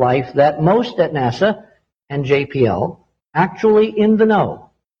 private life that most at NASA and JPL, actually in the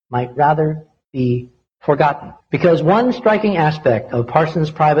know, might rather be forgotten. Because one striking aspect of Parsons'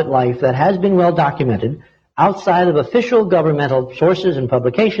 private life that has been well documented outside of official governmental sources and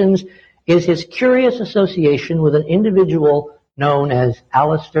publications is his curious association with an individual known as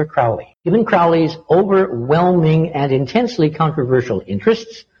Aleister Crowley. Given Crowley's overwhelming and intensely controversial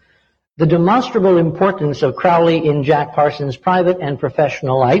interests, the demonstrable importance of Crowley in Jack Parsons' private and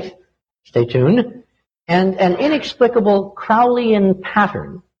professional life, stay tuned, and an inexplicable Crowleyan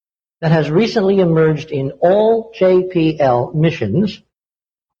pattern that has recently emerged in all JPL missions,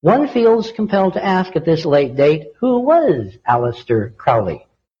 one feels compelled to ask at this late date, who was Aleister Crowley?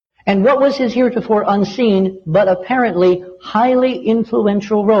 And what was his heretofore unseen, but apparently highly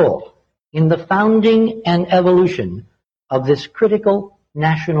influential role in the founding and evolution of this critical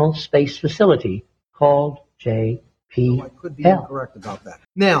national space facility called JPL? I could be incorrect about that.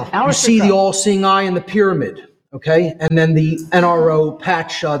 Now, you see the all-seeing eye in the pyramid, okay? And then the NRO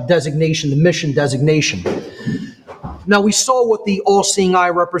patch designation, the mission designation. Now, we saw what the all-seeing eye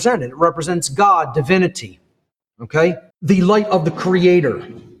represented. It represents God, divinity, okay? The light of the Creator.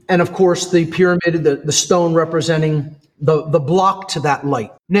 And, of course, the pyramid, the stone representing the block to that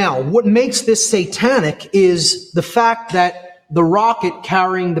light. Now, what makes this satanic is the fact that the rocket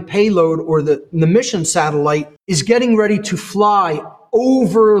carrying the payload or the mission satellite is getting ready to fly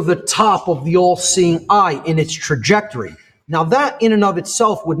over the top of the all-seeing eye in its trajectory. Now, that in and of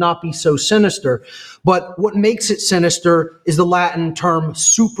itself would not be so sinister, but what makes it sinister is the Latin term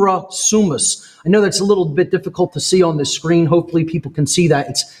supra-summus. I know that's a little bit difficult to see on the screen. Hopefully people can see that.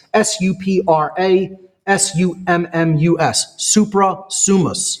 It's S-U-P-R-A-S-U-M-M-U-S,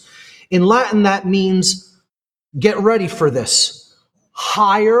 supra-summus. In Latin, that means, get ready for this,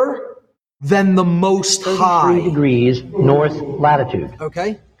 higher than the most high. 33 degrees north latitude.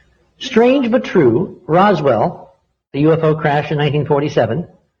 Okay. Strange but true, Roswell, the UFO crash in 1947,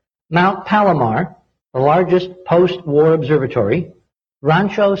 Mount Palomar, the largest post-war observatory,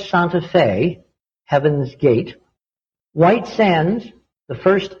 Rancho Santa Fe, Heaven's Gate, White Sands, the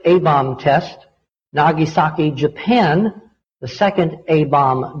first A-bomb test, Nagasaki, Japan, the second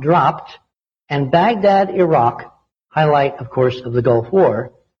A-bomb dropped, and Baghdad, Iraq, highlight, of course, of the Gulf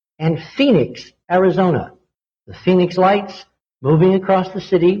War, and Phoenix, Arizona. The Phoenix Lights moving across the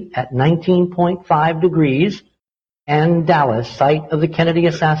city at 19.5 degrees, and Dallas, site of the Kennedy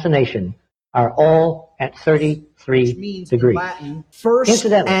assassination, are all at 33 degrees. Latin, first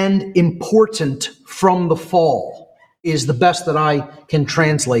and important from the fall is the best that I can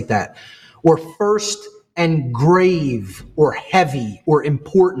translate that. Or first and grave or heavy or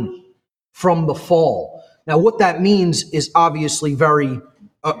important from the fall. Now, what that means is obviously very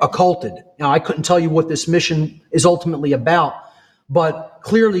occulted. Now, I couldn't tell you what this mission is ultimately about, but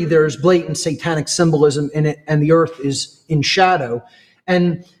clearly there's blatant satanic symbolism in it, and the earth is in shadow.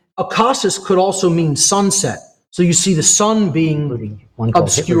 And Ocassus could also mean sunset. So you see the sun being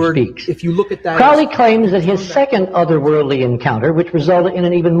obscured. If you look at that. Crowley claims that his second otherworldly encounter, which resulted in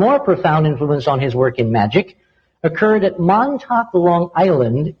an even more profound influence on his work in magic, occurred at Montauk, Long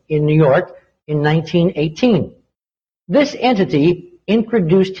Island in New York in 1918. This entity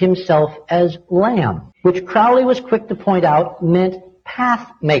introduced himself as Lamb, which Crowley was quick to point out meant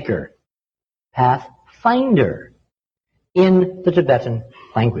pathmaker, pathfinder in the Tibetan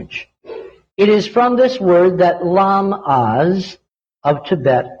language. It is from this word that Lam-as of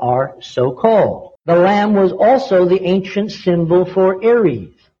Tibet are so called. The lamb was also the ancient symbol for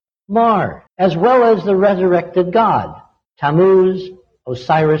Ares, Mars, as well as the resurrected god, Tammuz,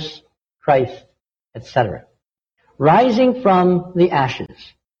 Osiris, Christ, etc. Rising from the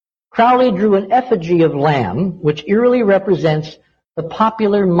ashes, Crowley drew an effigy of Lamb, which eerily represents the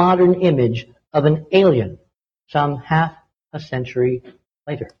popular modern image of an alien some half a century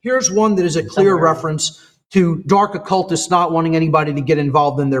later. Here's one that is a clear reference to dark occultists not wanting anybody to get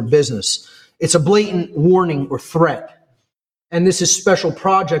involved in their business. It's a blatant warning or threat. And this is special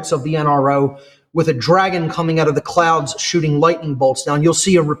projects of the NRO with a dragon coming out of the clouds shooting lightning bolts down. You'll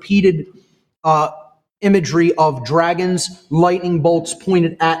see a repeated imagery of dragons, lightning bolts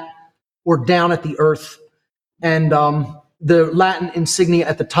pointed at or down at the earth. And the Latin insignia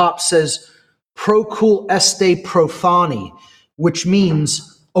at the top says, Procul este profani, which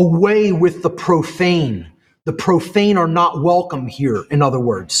means away with the profane. The profane are not welcome here, in other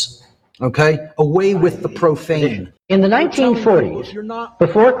words. Okay? Away with the profane. In the 1940s,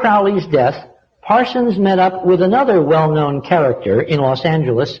 before Crowley's death, Parsons met up with another well-known character in Los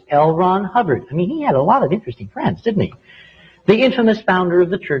Angeles, L. Ron Hubbard. I mean, he had a lot of interesting friends, didn't he? The infamous founder of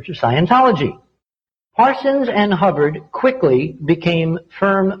the Church of Scientology. Parsons and Hubbard quickly became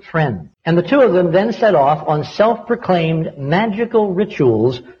firm friends, and the two of them then set off on self-proclaimed magical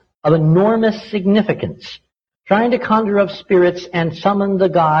rituals of enormous significance, trying to conjure up spirits and summon the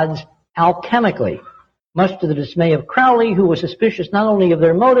gods alchemically, much to the dismay of Crowley, who was suspicious not only of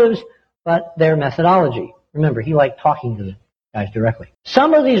their motives, but their methodology. Remember, he liked talking to the guys directly.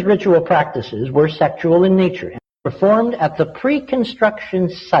 Some of these ritual practices were sexual in nature and performed at the pre-construction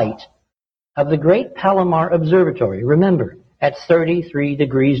site of the Great Palomar Observatory, remember, at 33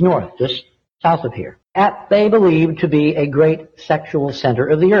 degrees north, just south of here, at they believed to be a great sexual center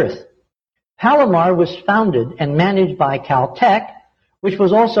of the earth. Palomar was founded and managed by Caltech, which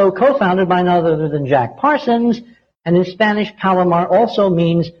was also co-founded by none other than Jack Parsons, and in Spanish, Palomar also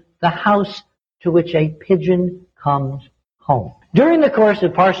means the house to which a pigeon comes home. During the course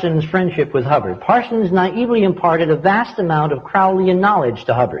of Parsons' friendship with Hubbard, Parsons naively imparted a vast amount of Crowleyan knowledge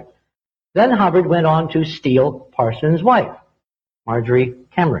to Hubbard. Then Hubbard went on to steal Parsons' wife, Marjorie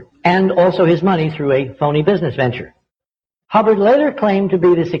Cameron, and also his money through a phony business venture. Hubbard later claimed to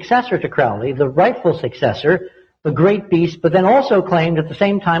be the successor to Crowley, the rightful successor, the great beast, but then also claimed at the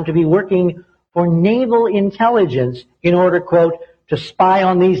same time to be working for naval intelligence in order, quote, to spy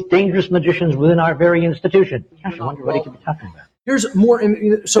on these dangerous magicians within our very institution. Gosh, I wonder what he could be talking about. Here's more.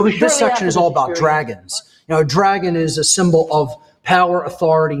 So this section is all about dragons. You know, a dragon is a symbol of power,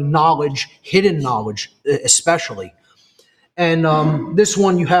 authority, knowledge, hidden knowledge, especially. And this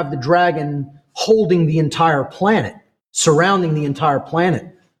one, you have the dragon holding the entire planet, surrounding the entire planet.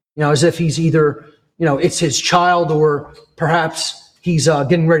 You know, as if he's either, you know, it's his child or perhaps he's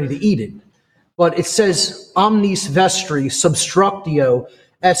getting ready to eat it. But it says, omnis vestri substructio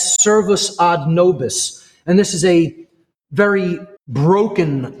est servus ad nobis. And this is a very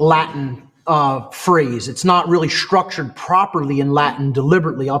broken Latin phrase. It's not really structured properly in Latin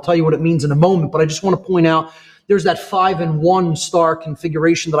deliberately. I'll tell you what it means in a moment, but I just want to point out there's that 5 and 1 star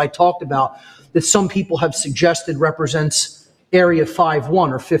configuration that I talked about that some people have suggested represents Area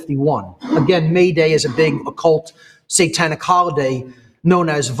 51 or 51. Again, May Day is a big occult satanic holiday known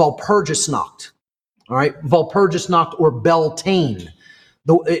as Walpurgisnacht. All right, Walpurgisnacht or Beltane.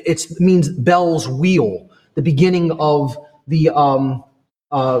 It means bell's wheel, the beginning of the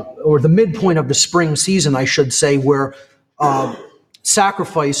or the midpoint of the spring season, I should say, where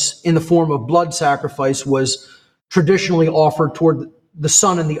sacrifice in the form of blood sacrifice was traditionally offered toward the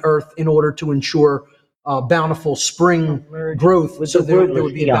sun and the earth in order to ensure bountiful spring growth, so there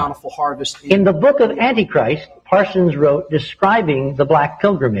would be a bountiful harvest. In the book of Antichrist, Parsons wrote describing the Black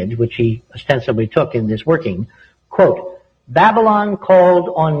Pilgrimage, which he ostensibly took in this working, quote, Babylon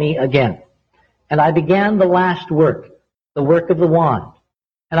called on me again, and I began the last work, the work of the wand.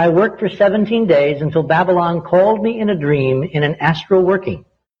 And I worked for 17 days until Babylon called me in a dream in an astral working.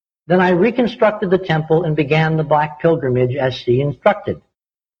 Then I reconstructed the temple and began the Black Pilgrimage as she instructed.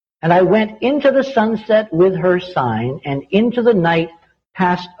 And I went into the sunset with her sign and into the night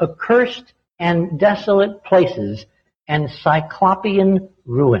past accursed and desolate places and cyclopean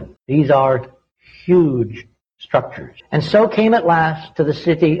ruin. These are huge structures. And so came at last to the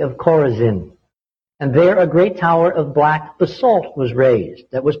city of Chorazin. And there a great tower of black basalt was raised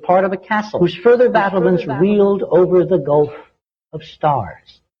that was part of a castle whose further battlements reeled over the gulf of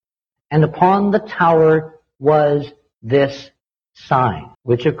stars. And upon the tower was this sign,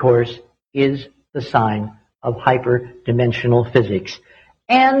 which of course is the sign of hyperdimensional physics,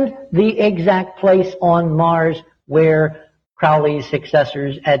 and the exact place on Mars where Crowley's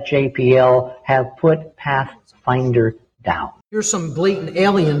successors at JPL have put Pathfinder down. Here's some blatant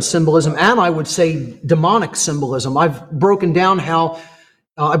alien symbolism, and I would say demonic symbolism. I've broken down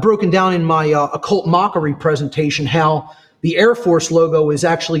in my occult mockery presentation how the Air Force logo is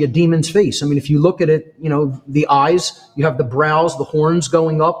actually a demon's face. I mean, if you look at it, the eyes, you have the brows, the horns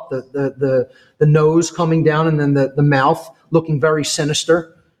going up, the nose coming down, and then the mouth looking very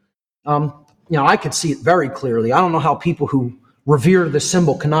sinister. I could see it very clearly. I don't know how people who revere the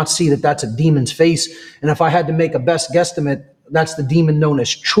symbol cannot see that that's a demon's face. And if I had to make a best guesstimate, that's the demon known as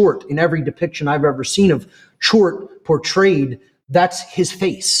Chort. In every depiction I've ever seen of Chort portrayed, that's his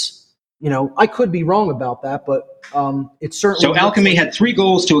face. I could be wrong about that, but it's certainly... So alchemy had three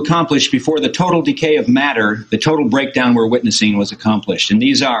goals to accomplish before the total decay of matter, the total breakdown we're witnessing, was accomplished. And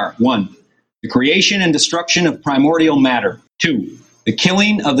these are: 1, the creation and destruction of primordial matter; 2, the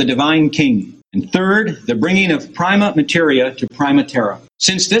killing of the divine king; and 3rd, the bringing of prima materia to prima terra.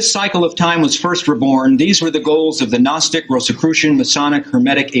 Since this cycle of time was first reborn, these were the goals of the Gnostic, Rosicrucian, Masonic,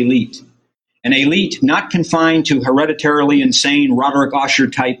 Hermetic elite. An elite not confined to hereditarily insane Roderick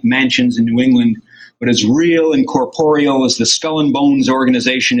Usher-type mansions in New England, but as real and corporeal as the Skull and Bones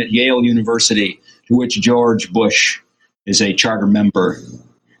organization at Yale University, to which George Bush is a charter member.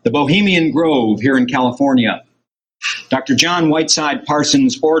 The Bohemian Grove here in California. Dr. John Whiteside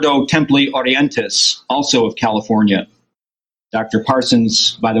Parsons' Ordo Templi Orientis, also of California. Dr.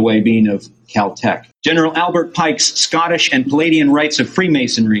 Parsons, by the way, being of Caltech. General Albert Pike's Scottish and Palladian rites of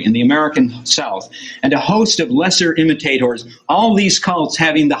Freemasonry in the American South, and a host of lesser imitators, all these cults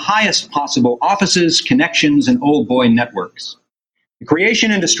having the highest possible offices, connections, and old boy networks. The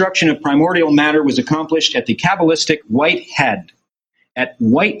creation and destruction of primordial matter was accomplished at the Kabbalistic White Head, at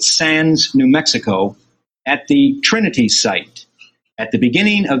White Sands, New Mexico, at the Trinity site, at the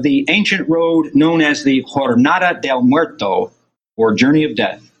beginning of the ancient road known as the Jornada del Muerto, or Journey of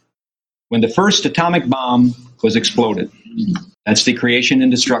Death, when the first atomic bomb was exploded. That's the creation and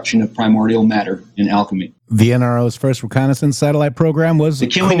destruction of primordial matter in alchemy. The NRO's first reconnaissance satellite program was the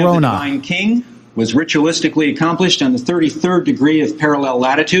killing Corona. of the divine king was ritualistically accomplished on the 33rd degree of parallel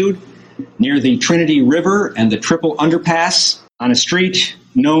latitude near the Trinity River and the Triple Underpass on a street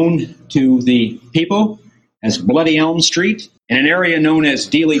known to the people as Bloody Elm Street, in an area known as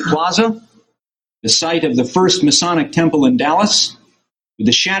Dealey Plaza, the site of the first Masonic temple in Dallas, with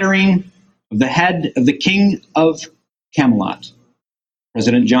the shattering of the head of the King of Camelot,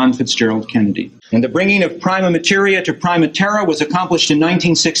 President John Fitzgerald Kennedy. And the bringing of prima materia to prima terra was accomplished in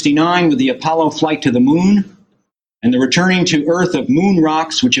 1969 with the Apollo flight to the moon, and the returning to Earth of moon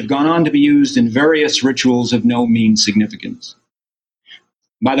rocks, which have gone on to be used in various rituals of no mean significance.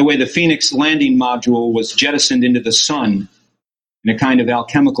 By the way, the Phoenix landing module was jettisoned into the sun in a kind of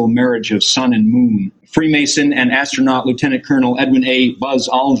alchemical marriage of sun and moon. Freemason and astronaut Lieutenant Colonel Edwin A. Buzz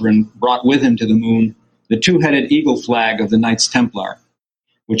Aldrin brought with him to the moon the two-headed eagle flag of the Knights Templar,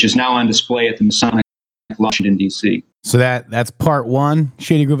 which is now on display at the Masonic Washington, D.C. So that's part one.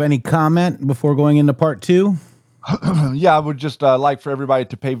 Shady Groove, any comment before going into part two? Yeah, I would just like for everybody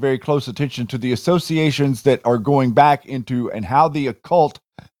to pay very close attention to the associations that are going back into and how the occult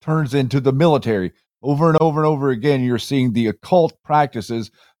turns into the military. Over and over and over again, you're seeing the occult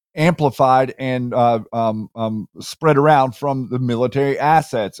practices amplified and spread around from the military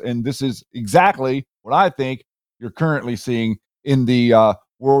assets. And this is exactly what I think you're currently seeing in the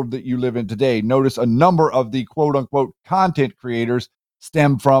world that you live in today. Notice a number of the quote-unquote content creators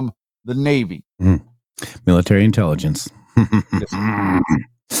stem from the Navy. Military intelligence.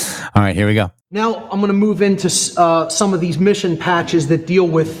 All right, here we go. Now I'm going to move into some of these mission patches that deal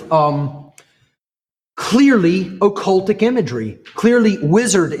with clearly occultic imagery, clearly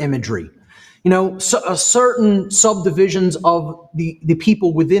wizard imagery. Certain subdivisions of the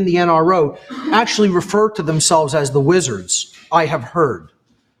people within the NRO actually refer to themselves as the wizards, I have heard,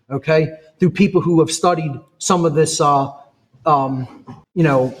 okay, through people who have studied some of this,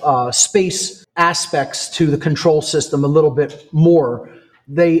 space aspects to the control system a little bit more.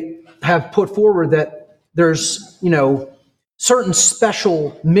 They have put forward that there's, certain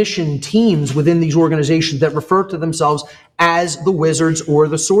special mission teams within these organizations that refer to themselves as the wizards or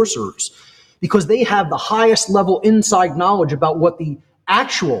the sorcerers, because they have the highest level inside knowledge about what the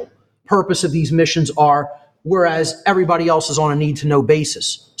actual purpose of these missions are, whereas everybody else is on a need-to-know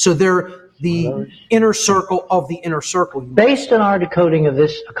basis. So they're the inner circle of the inner circle. Based on our decoding of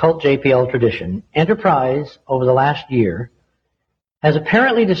this occult JPL tradition, Enterprise, over the last year, has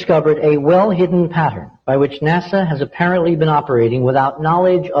apparently discovered a well-hidden pattern by which NASA has apparently been operating without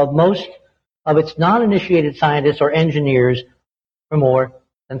knowledge of most of its non-initiated scientists or engineers for more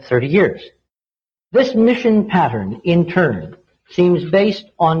than 30 years. This mission pattern, in turn, seems based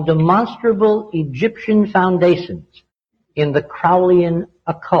on demonstrable Egyptian foundations in the Crowleyan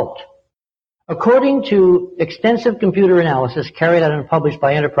occult. According to extensive computer analysis carried out and published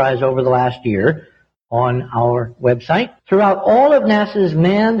by Enterprise over the last year on our website, throughout all of NASA's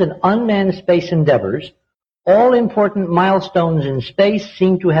manned and unmanned space endeavors, all important milestones in space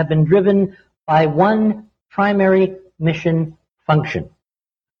seem to have been driven by one primary mission function: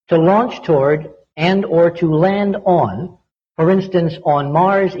 to launch toward and or to land on, for instance, on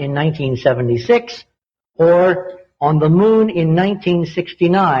Mars in 1976 or on the Moon in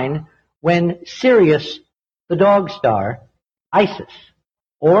 1969, when Sirius, the dog star, Isis,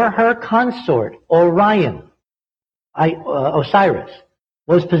 or her consort, Orion, Osiris,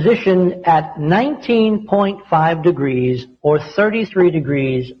 was positioned at 19.5 degrees or 33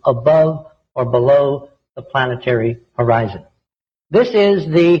 degrees above or below the planetary horizon. This is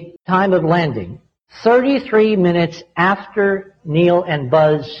the time of landing, 33 minutes after Neil and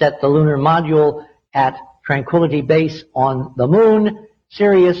Buzz set the lunar module at Tranquility Base on the Moon.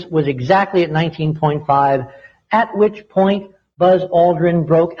 Sirius was exactly at 19.5, at which point Buzz Aldrin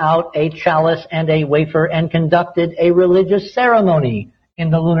broke out a chalice and a wafer and conducted a religious ceremony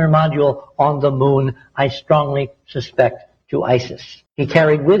in the lunar module on the Moon, I strongly suspect to Isis. He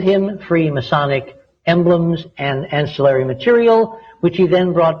carried with him free Masonic emblems and ancillary material, which he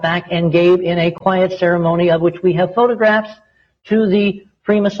then brought back and gave in a quiet ceremony of which we have photographs to the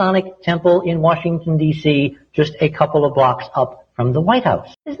Freemasonic Temple in Washington, D.C., just a couple of blocks up from the White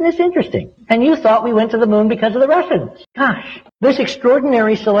House. Isn't this interesting? And you thought we went to the moon because of the Russians. Gosh. This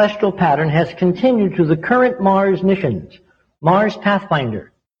extraordinary celestial pattern has continued to the current Mars missions. Mars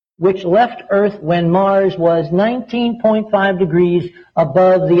Pathfinder, which left Earth when Mars was 19.5 degrees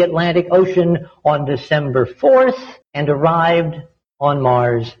above the Atlantic Ocean on December 4th and arrived on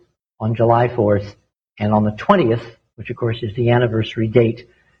Mars on July 4th. And on the 20th, which of course is the anniversary date,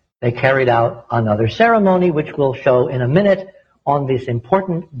 they carried out another ceremony, which we'll show in a minute, on this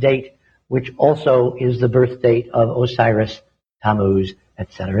important date, which also is the birth date of Osiris, Tammuz,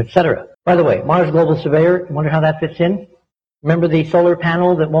 etc., etc. By the way, Mars Global Surveyor, wonder how that fits in? Remember the solar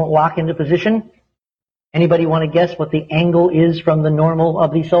panel that won't lock into position? Anybody want to guess what the angle is from the normal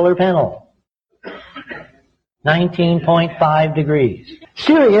of the solar panel? 19.5 degrees.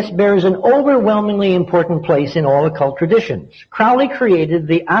 Sirius bears an overwhelmingly important place in all occult traditions. Crowley created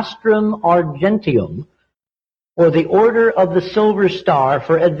the Astrum Argentium, or the Order of the Silver Star,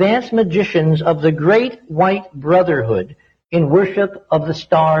 for advanced magicians of the Great White Brotherhood in worship of the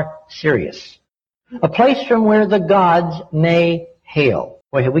star Sirius, a place from where the gods may hail.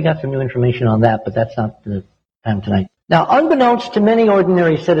 Boy, have we got some new information on that, but that's not the time tonight. Now, unbeknownst to many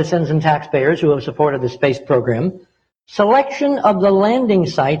ordinary citizens and taxpayers who have supported the space program, selection of the landing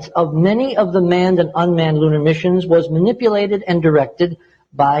sites of many of the manned and unmanned lunar missions was manipulated and directed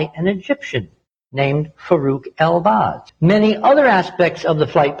by an Egyptian named Farouk El-Baz. Many other aspects of the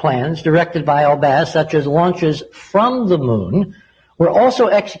flight plans directed by El-Baz, such as launches from the moon, were also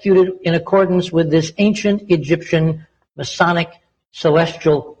executed in accordance with this ancient Egyptian Masonic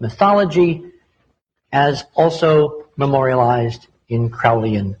celestial mythology, as also memorialized in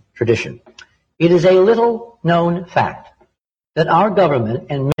Crowleyan tradition. It is a little-known fact that our government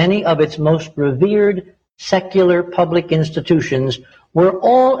and many of its most revered secular public institutions were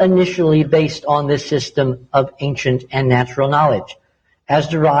all initially based on this system of ancient and natural knowledge, as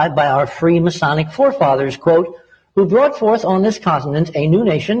derived by our free Masonic forefathers, quote, who brought forth on this continent a new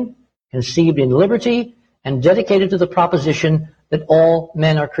nation, conceived in liberty, and dedicated to the proposition that all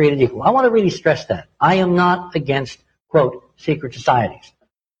men are created equal. I want to really stress that. I am not against, quote, secret societies.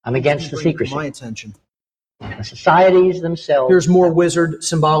 I'm against the secrecy. My attention. The societies themselves. Here's more wizard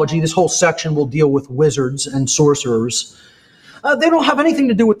symbology. This whole section will deal with wizards and sorcerers. They don't have anything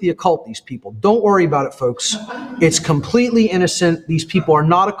to do with the occult, these people. Don't worry about it, folks. It's completely innocent. These people are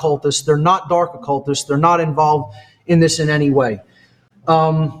not occultists. They're not dark occultists. They're not involved in this in any way.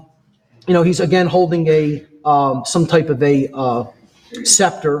 He's again holding a some type of a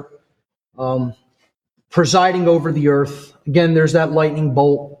scepter, presiding over the earth. Again, there's that lightning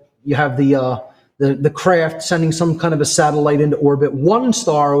bolt. You have the craft sending some kind of a satellite into orbit. One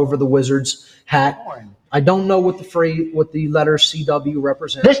star over the wizard's hat. I don't know what the letter CW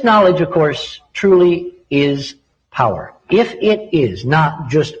represents. This knowledge, of course, truly is power. If it is not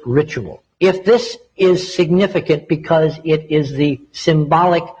just ritual, If this is significant because it is the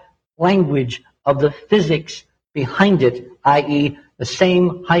symbolic language of the physics behind it, i.e. the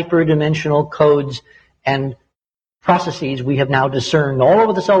same hyperdimensional codes and processes we have now discerned all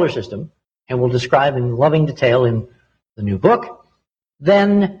over the solar system and will describe in loving detail in the new book,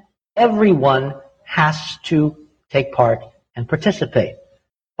 then everyone has to take part and participate.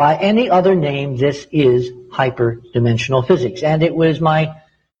 By any other name, this is hyperdimensional physics. And it was my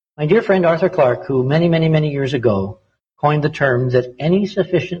dear friend Arthur Clarke who many years ago coined the term that any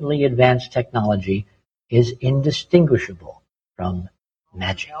sufficiently advanced technology is indistinguishable from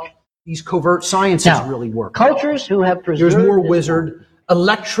magic. These covert sciences Now, really work. Cultures who have preserved... There's more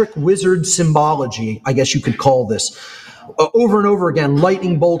electric wizard symbology, I guess you could call this. Over and over again,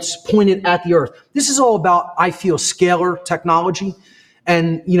 lightning bolts pointed at the earth. This is all about, I feel, scalar technology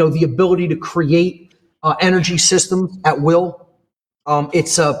and, the ability to create energy systems at will.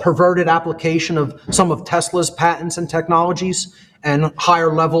 It's a perverted application of some of Tesla's patents and technologies and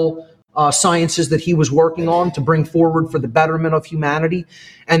higher level sciences that he was working on to bring forward for the betterment of humanity.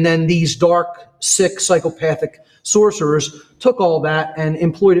 And then these dark, sick, psychopathic sorcerers took all that and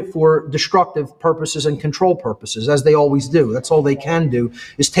employed it for destructive purposes and control purposes, as they always do. That's all they can do,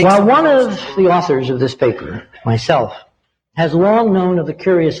 is take... Well, one of the authors of this paper, myself, has long known of the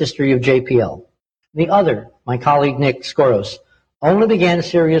curious history of JPL. The other, my colleague Nick Skoros, only began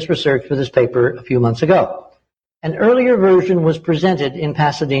serious research for this paper a few months ago. An earlier version was presented in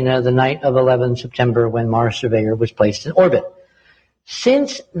Pasadena the night of 11 September when Mars Surveyor was placed in orbit.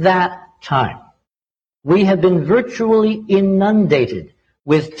 Since that time, we have been virtually inundated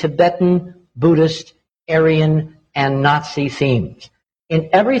with Tibetan, Buddhist, Aryan, and Nazi themes in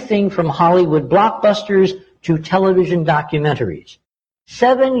everything from Hollywood blockbusters to television documentaries.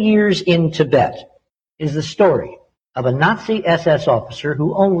 7 years in Tibet is the story of a Nazi SS officer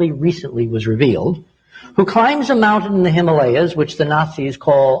who only recently was revealed, who climbs a mountain in the Himalayas, which the Nazis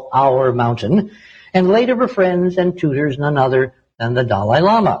call our mountain, and later befriends and tutors none other than the Dalai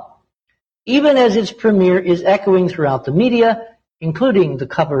Lama. Even as its premiere is echoing throughout the media, including the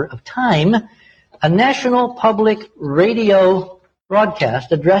cover of Time, a national public radio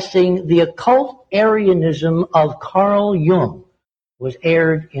broadcast addressing the occult Aryanism of Carl Jung was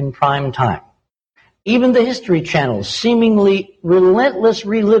aired in prime time. Even the History Channel's seemingly relentless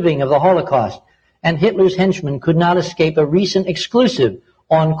reliving of the Holocaust and Hitler's henchmen could not escape a recent exclusive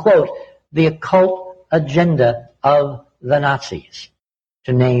on, quote, the occult agenda of the Nazis,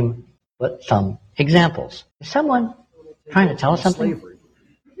 to name but some examples. Is someone trying to tell us something?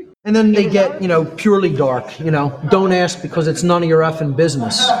 And then they get, purely dark, don't ask because it's none of your effing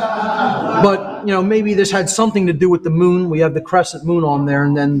business. But, maybe this had something to do with the moon. We have the crescent moon on there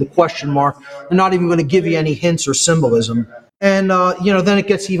and then the question mark. They're not even going to give you any hints or symbolism. And, then it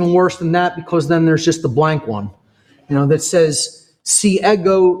gets even worse than that because then there's just the blank one, that says, si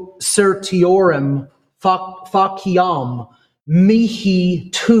ego certiorem faciam mihi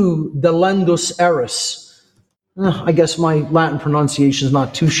tu delendus eris. I guess my Latin pronunciation is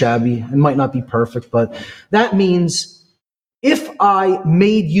not too shabby. It might not be perfect, but that means if I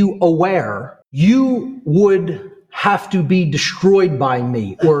made you aware, you would have to be destroyed by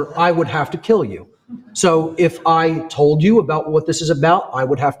me, or I would have to kill you. So if I told you about what this is about, I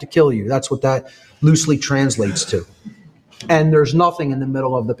would have to kill you. That's what that loosely translates to. And there's nothing in the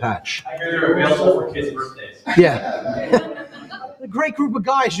middle of the patch. I hear they're available for kids' birthdays. Yeah. A great group of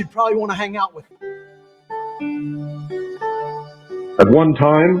guys you'd probably want to hang out with. At one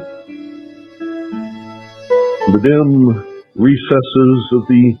time, the dim recesses of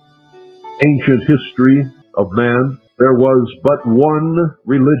the ancient history of man, there was but one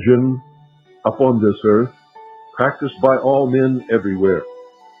religion upon this earth, practiced by all men everywhere.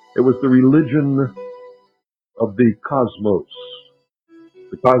 It was the religion of the cosmos,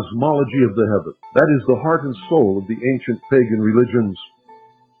 the cosmology of the heavens. That is the heart and soul of the ancient pagan religions,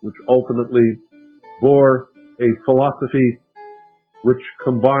 which ultimately bore a philosophy which,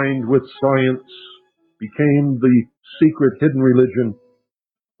 combined with science, became the secret hidden religion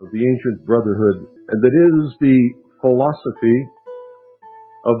of the ancient brotherhood. And that is the philosophy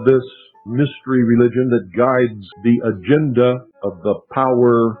of this mystery religion that guides the agenda of the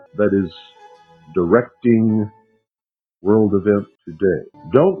power that is directing world events today.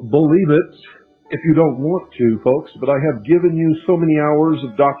 Don't believe it if you don't want to, folks, but I have given you so many hours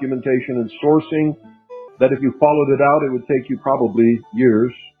of documentation and sourcing that if you followed it out, it would take you probably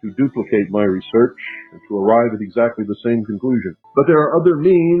years to duplicate my research and to arrive at exactly the same conclusion. But there are other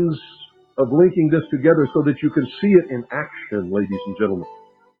means of linking this together so that you can see it in action, ladies and gentlemen.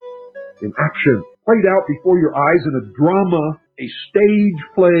 In action, played out before your eyes in a drama a stage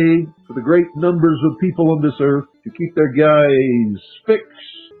play for the great numbers of people on this earth to keep their gaze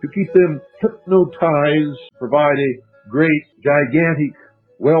fixed, to keep them hypnotized, provide a great, gigantic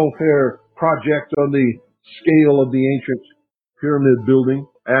welfare project on the scale of the ancient pyramid building.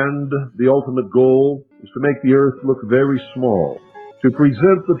 And the ultimate goal is to make the earth look very small, to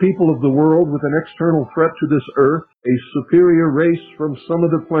present the people of the world with an external threat to this earth, a superior race from some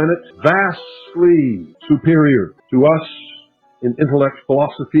other planet, vastly superior to us in intellect,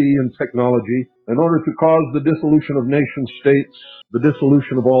 philosophy, and technology, in order to cause the dissolution of nation states, the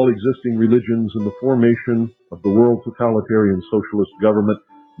dissolution of all existing religions, and the formation of the world totalitarian socialist government.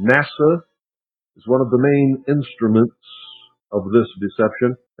 NASA is one of the main instruments of this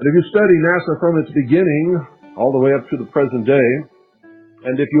deception. And if you study NASA from its beginning all the way up to the present day,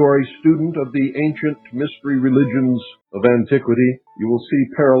 and if you are a student of the ancient mystery religions of antiquity, you will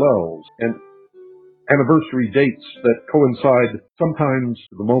see parallels and anniversary dates that coincide sometimes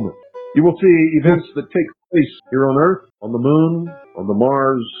to the moment. You will see events that take place here on Earth, on the Moon, on the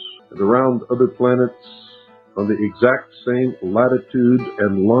Mars, and around other planets on the exact same latitude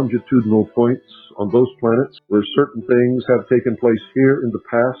and longitudinal points on those planets where certain things have taken place here in the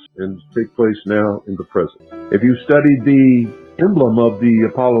past and take place now in the present. If you study the emblem of the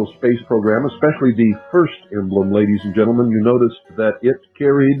Apollo space program, especially the first emblem, ladies and gentlemen, you noticed that it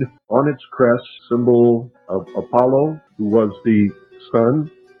carried on its crest symbol of Apollo, who was the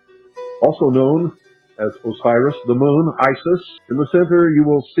sun, also known as Osiris, the moon, Isis. In the center, you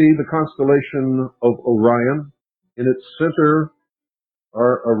will see the constellation of Orion. In its center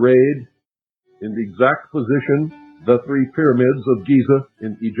are arrayed in the exact position the three pyramids of Giza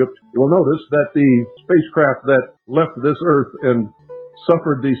in Egypt. You will notice that the spacecraft that left this earth and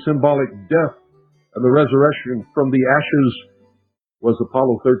suffered the symbolic death and the resurrection from the ashes was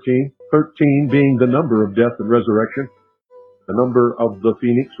Apollo 13, 13 being the number of death and resurrection, the number of the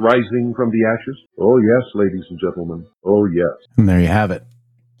phoenix rising from the ashes. Oh yes, ladies and gentlemen. Oh yes. And there you have it.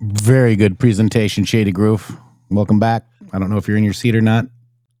 Very good presentation, Shady Groove. Welcome back. I don't know if you're in your seat or not.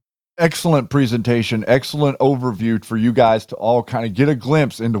 Excellent presentation, excellent overview for you guys to all kind of get a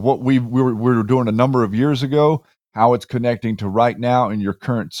glimpse into what we were doing a number of years ago, how it's connecting to right now in your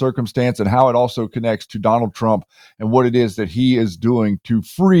current circumstance, and how it also connects to Donald Trump and what it is that he is doing to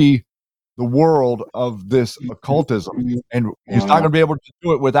free the world of this occultism. And he's not going to be able to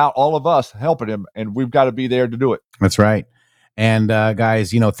do it without all of us helping him, and we've got to be there to do it. That's right. And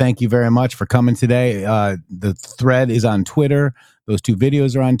guys, thank you very much for coming today. The thread is on Twitter. Those two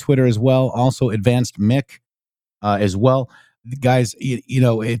videos are on Twitter as well. Also, Advanced Mick as well. Guys,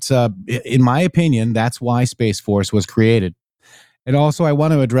 it's in my opinion, that's why Space Force was created. And also, I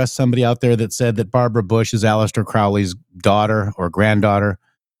want to address somebody out there that said that Barbara Bush is Aleister Crowley's daughter or granddaughter.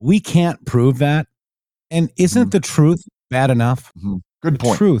 We can't prove that. And isn't the truth bad enough? Good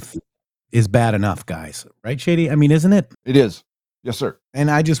point. The truth is bad enough, guys. Right, Shady? I mean, isn't it? It is. Yes, sir.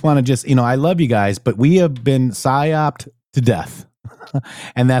 And I just want to I love you guys, but we have been psyoped to death.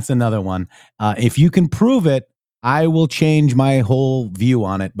 And that's another one. If you can prove it, I will change my whole view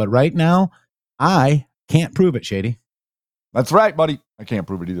on it. But right now, I can't prove it, Shady. That's right, buddy. I can't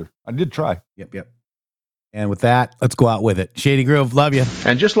prove it either. I did try. Yep. And with that, let's go out with it. Shady Grove, love you.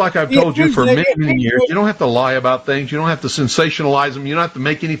 And just like I've told you for many, many years, you don't have to lie about things. You don't have to sensationalize them. You don't have to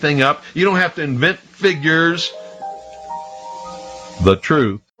make anything up. You don't have to invent figures. The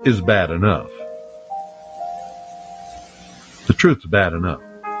truth is bad enough. The truth's bad enough.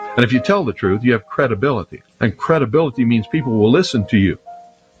 And if you tell the truth, you have credibility. And credibility means people will listen to you.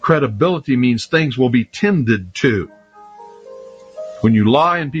 Credibility means things will be tended to. When you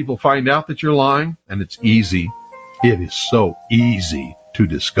lie and people find out that you're lying, and it's easy, it is so easy to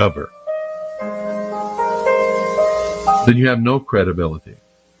discover, then you have no credibility.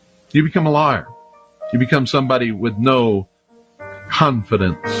 You become a liar. You become somebody with no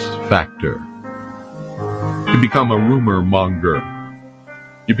confidence factor. You become a rumor monger.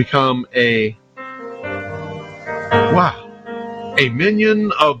 You become a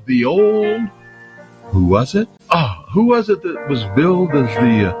minion of the old. Who was it? Who was it that was billed as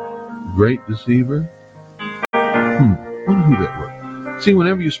the great deceiver? Wonder who that was. See,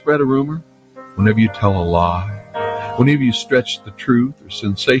 whenever you spread a rumor, whenever you tell a lie, whenever you stretch the truth or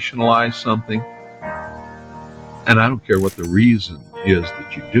sensationalize something, and I don't care what the reason is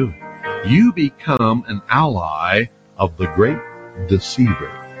that you do it, you become an ally of the great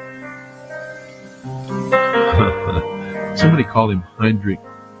deceiver. Somebody called him Heinrich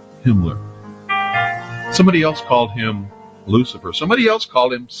Himmler. Somebody else called him Lucifer. Somebody else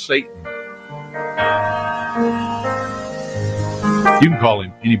called him Satan. You can call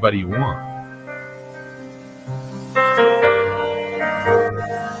him anybody you want.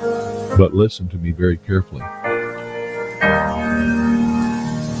 But listen to me very carefully.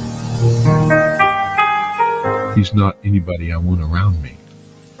 He's not anybody I want around me.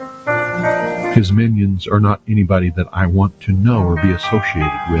 His minions are not anybody that I want to know or be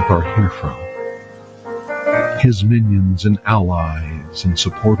associated with or hear from. His minions and allies and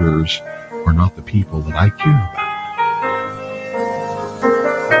supporters are not the people that I care about.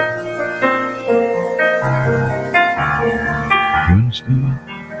 You understand?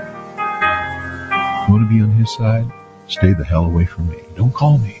 You want to be on his side? Stay the hell away from me. Don't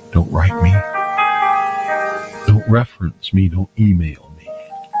call me. Don't write me. Don't reference me. Don't email me.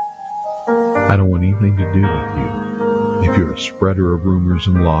 I don't want anything to do with you. If you're a spreader of rumors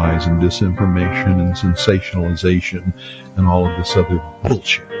and lies and disinformation and sensationalization and all of this other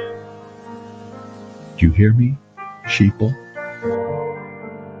bullshit. Do you hear me, sheeple?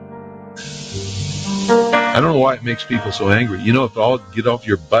 I don't know why it makes people so angry. You know, if all get off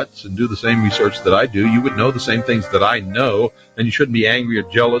your butts and do the same research that I do, you would know the same things that I know, and you shouldn't be angry or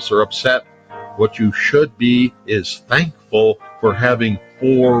jealous or upset. What you should be is thankful for having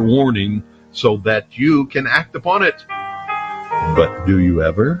forewarning so that you can act upon it. But do you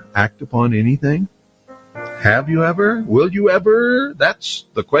ever act upon anything? Have you ever? Will you ever? That's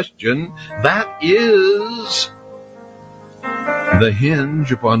the question. That is the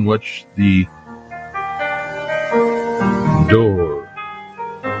hinge upon which the door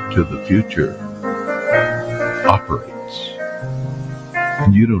to the future operates.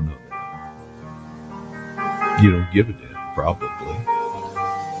 You don't know that. You don't give a damn, probably.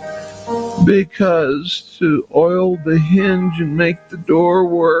 Because to oil the hinge and make the door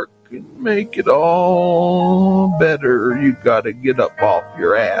work and make it all better, you gotta get up off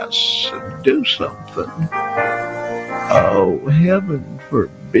your ass and do something. Oh, heaven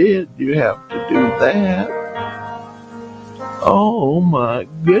forbid you have to do that. Oh my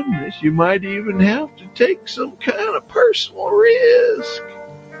goodness, you might even have to take some kind of personal risk.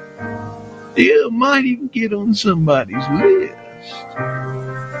 You might even get on somebody's list.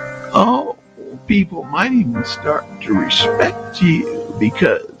 Oh, people might even start to respect you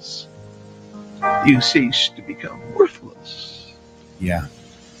because you cease to become worthless. Yeah.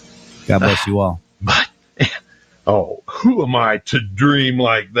 God bless you all. But, oh, who am I to dream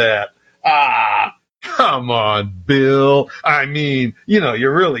like that? Come on, Bill. I mean,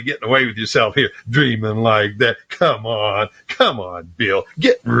 you're really getting away with yourself here, dreaming like that. Come on, Bill.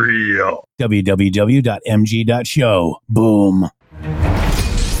 Get real. www.mg.show. Boom.